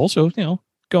rock and roll, so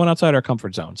going outside our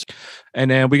comfort zones. And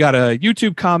then we got a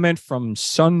YouTube comment from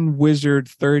Sun Wizard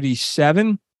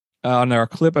 37. on our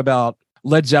clip about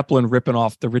Led Zeppelin ripping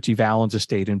off the Richie Valens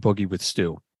estate in Boogie with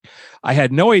Stu. I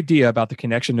had no idea about the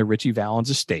connection to Richie Valens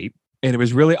estate, and it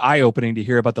was really eye-opening to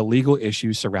hear about the legal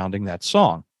issues surrounding that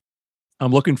song.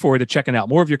 I'm looking forward to checking out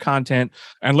more of your content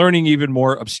and learning even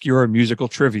more obscure musical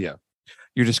trivia.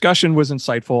 Your discussion was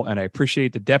insightful, and I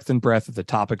appreciate the depth and breadth of the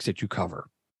topics that you cover.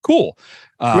 Cool.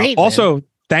 Great, also,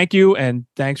 thank you, and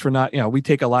thanks for not, we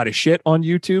take a lot of shit on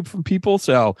YouTube from people,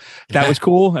 so that was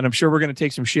cool, and I'm sure we're going to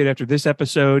take some shit after this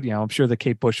episode. I'm sure the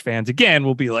Kate Bush fans, again,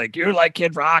 will be like, you like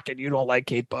Kid Rock, and you don't like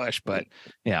Kate Bush, but,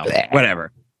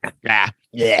 whatever.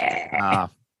 Yeah.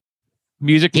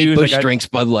 Music Kate news. Bush drinks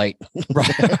Bud Light.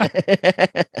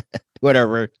 Right.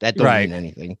 Whatever. That don't Right. mean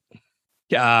anything.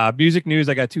 Music news.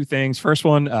 I got two things. First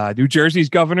one, New Jersey's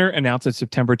governor announced that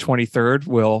September 23rd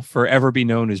will forever be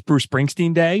known as Bruce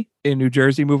Springsteen Day in New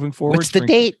Jersey moving forward. What's the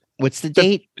date? What's the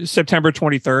date? September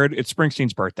 23rd. It's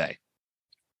Springsteen's birthday.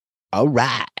 All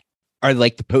right. Are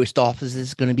like the post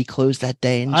offices going to be closed that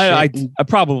day? And I shit?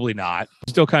 probably not.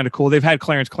 Still kind of cool. They've had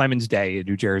Clarence Clemens Day in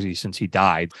New Jersey since he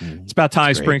died. Mhm. It's about time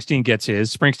That's great. Springsteen gets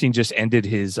his. Springsteen just ended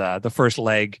his the first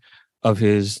leg of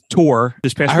his tour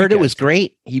this past I heard it weekend. was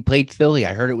great. He played Philly.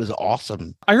 I heard it was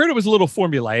awesome. I heard it was a little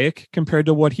formulaic compared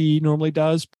to what he normally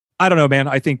does. I don't know, man.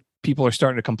 I think people are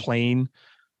starting to complain.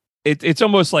 It's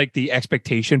almost like the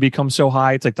expectation becomes so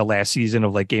high. It's like the last season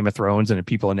of like Game of Thrones, and then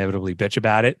people inevitably bitch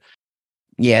about it.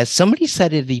 Yeah, somebody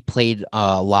said that he played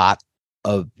a lot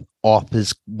of off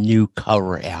his new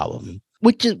cover album,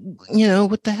 which is,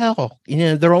 what the hell?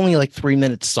 They're only like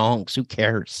 3-minute songs. Who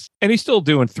cares? And he's still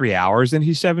doing 3 hours, and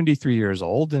he's 73 years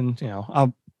old. And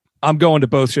I'm going to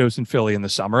both shows in Philly in the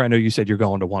summer. I know you said you're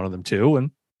going to one of them too,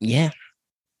 and Yeah,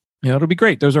 it'll be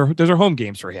great. Those are home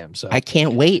games for him. So I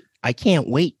can't wait. I can't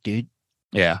wait, dude.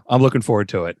 yeah, I'm looking forward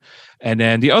to it. And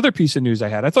then the other piece of news I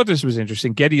had, I thought this was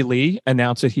interesting. Geddy Lee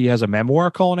announced that he has a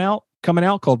memoir coming out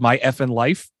called My Effin'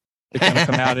 Life. It's going to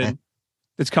come out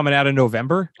it's coming out in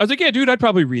November. I was like, yeah, dude, I'd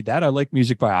probably read that. I like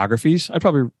music biographies.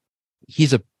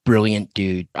 He's a brilliant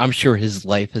dude. I'm sure his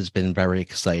life has been very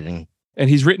exciting. And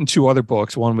he's written 2 other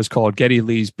books. One was called Geddy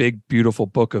Lee's Big Beautiful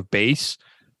Book of Bass.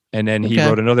 And then he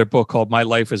wrote another book called My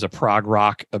Life as a Prog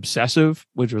Rock Obsessive,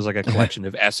 which was like a collection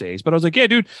of essays. But I was like, yeah,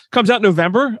 dude, comes out in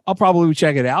November. I'll probably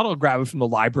check it out. I'll grab it from the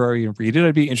library and read it.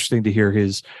 It'd be interesting to hear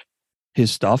his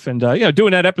stuff. And,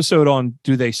 doing that episode on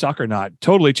Do They Suck or Not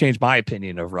totally changed my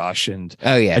opinion of Rush. And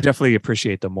Oh, yeah. I definitely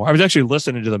appreciate them more. I was actually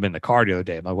listening to them in the car the other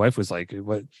day. My wife was like,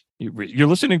 what, you're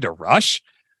listening to Rush?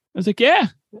 I was like, yeah,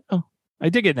 I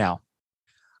dig it now.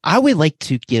 I would like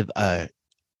to give a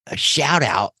shout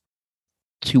out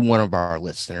to one of our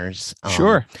listeners.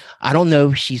 Sure. I don't know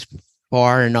if she's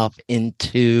far enough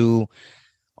into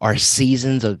our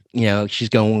seasons of, she's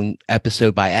going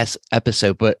episode by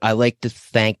episode, but I like to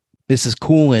thank Mrs.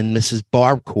 Coolin, Mrs.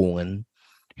 Barb Coolin,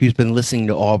 who's been listening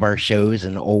to all of our shows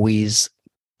and always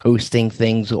posting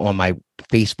things on my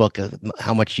Facebook of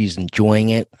how much she's enjoying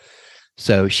it.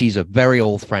 So she's a very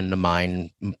old friend of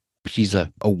mine. She's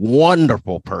a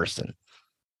wonderful person.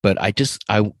 But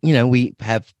we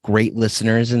have great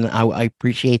listeners, and I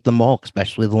appreciate them all,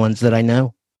 especially the ones that I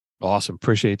know. Awesome.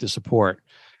 Appreciate the support.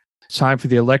 It's time for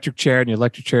the electric chair, and the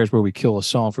electric chair is where we kill a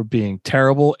song for being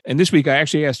terrible. And this week, I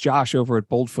actually asked Josh over at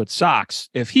Boldfoot Socks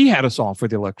if he had a song for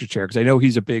the electric chair, because I know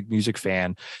he's a big music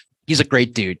fan. He's a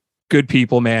great dude. Good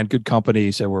people, man. Good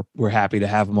company. So we're happy to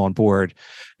have him on board.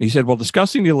 And he said, well,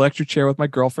 discussing the electric chair with my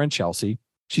girlfriend, Chelsea,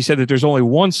 she said that there's only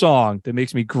one song that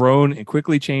makes me groan and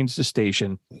quickly change the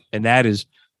station, and that is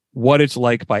What It's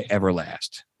Like by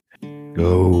Everlast.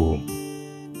 Go.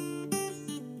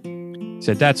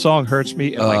 Said that song hurts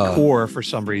me in my core for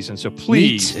some reason. So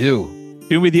please Me too.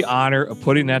 do me the honor of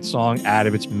putting that song out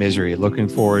of its misery. Looking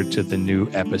forward to the new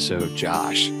episode,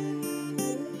 Josh.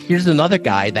 Here's another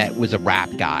guy that was a rap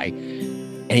guy,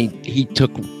 and he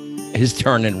took his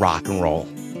turn in rock and roll.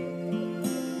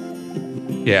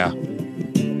 Yeah.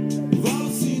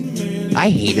 I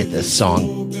hated this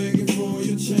song.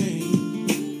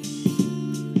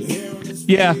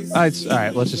 Yeah. All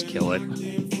right. Let's just kill it.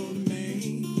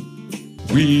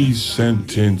 We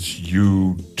sentence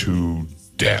you to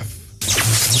death.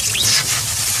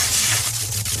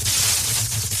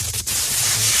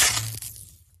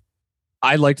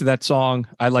 I liked that song.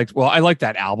 I liked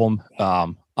that album.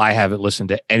 I haven't listened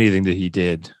to anything that he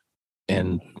did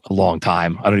in a long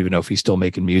time. I don't even know if he's still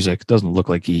making music. Doesn't look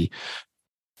like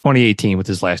 2018 with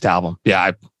his last album. Yeah,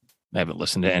 I haven't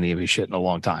listened to any of his shit in a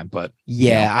long time. But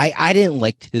Yeah, I didn't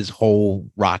like his whole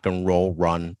rock and roll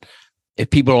run. If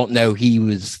people don't know, he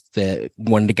was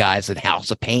one of the guys at House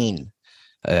of Pain,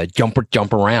 Jump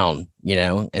Around,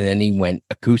 and then he went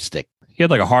acoustic. he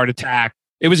had like a heart attack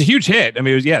It was a huge hit. I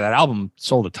mean, that album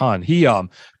sold a ton. He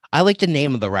I like the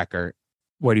name of the record.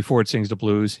 Whitey Ford Sings the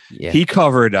Blues. Yeah. He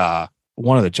covered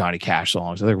one of the Johnny Cash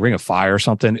songs, I think Ring of Fire or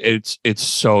something. It's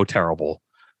so terrible.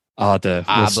 I'll have to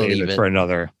save it for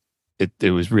another.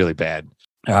 It was really bad.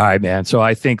 All right, man. So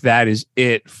I think that is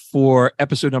it for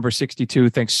episode number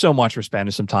 62. Thanks so much for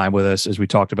spending some time with us as we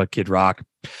talked about Kid Rock.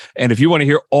 And if you want to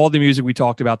hear all the music we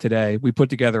talked about today, we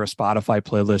put together a Spotify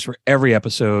playlist for every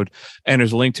episode, and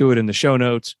there's a link to it in the show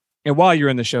notes. And while you're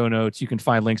in the show notes, you can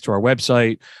find links to our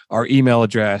website, our email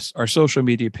address, our social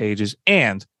media pages,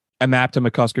 and a map to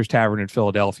McCusker's Tavern in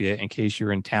Philadelphia in case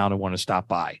you're in town and want to stop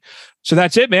by. So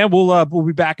that's it, man. We'll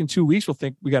be back in 2 weeks.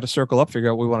 We got to circle up,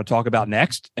 figure out what we want to talk about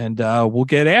next, and we'll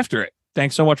get after it.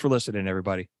 Thanks so much for listening,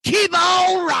 everybody. Keep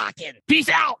on rocking. Peace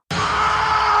out.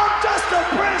 I'm just a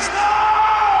prisoner.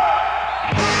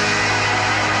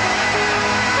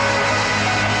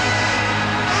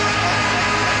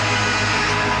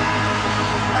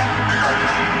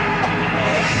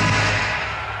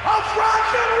 Of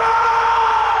rock and roll.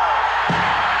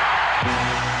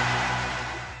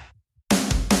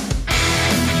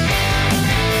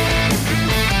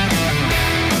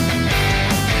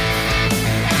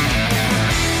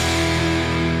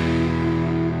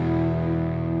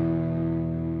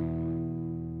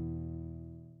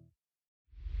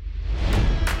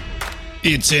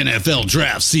 It's NFL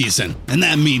draft season, and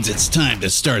that means it's time to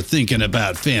start thinking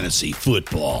about fantasy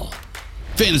football.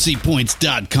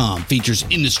 FantasyPoints.com features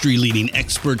industry-leading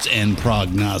experts and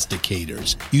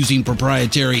prognosticators using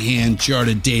proprietary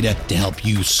hand-charted data to help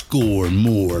you score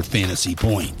more fantasy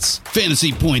points.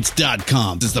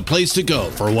 FantasyPoints.com is the place to go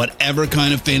for whatever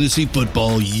kind of fantasy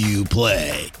football you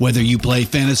play. Whether you play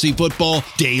fantasy football,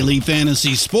 daily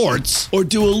fantasy sports, or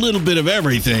do a little bit of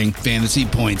everything, Fantasy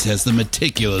Points has the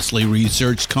meticulously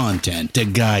researched content to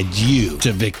guide you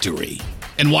to victory.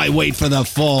 And why wait for the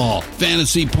fall?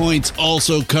 Fantasy Points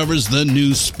also covers the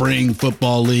new spring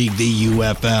football league, the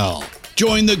UFL.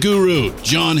 Join the guru,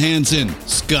 John Hansen,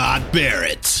 Scott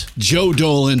Barrett, Joe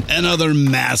Dolan, and other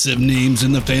massive names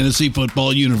in the fantasy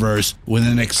football universe with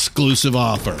an exclusive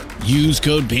offer. Use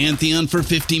code Pantheon for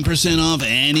 15% off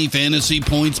any Fantasy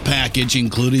Points package,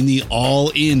 including the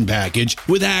all-in package,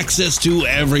 with access to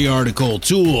every article,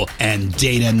 tool, and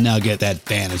data nugget that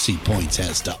Fantasy Points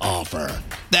has to offer.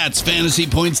 That's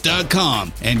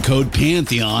FantasyPoints.com and code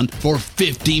Pantheon for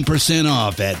 15%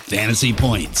 off at Fantasy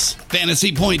Points.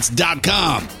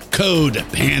 FantasyPoints.com, code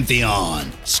Pantheon.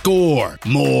 Score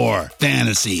more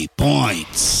fantasy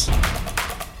points.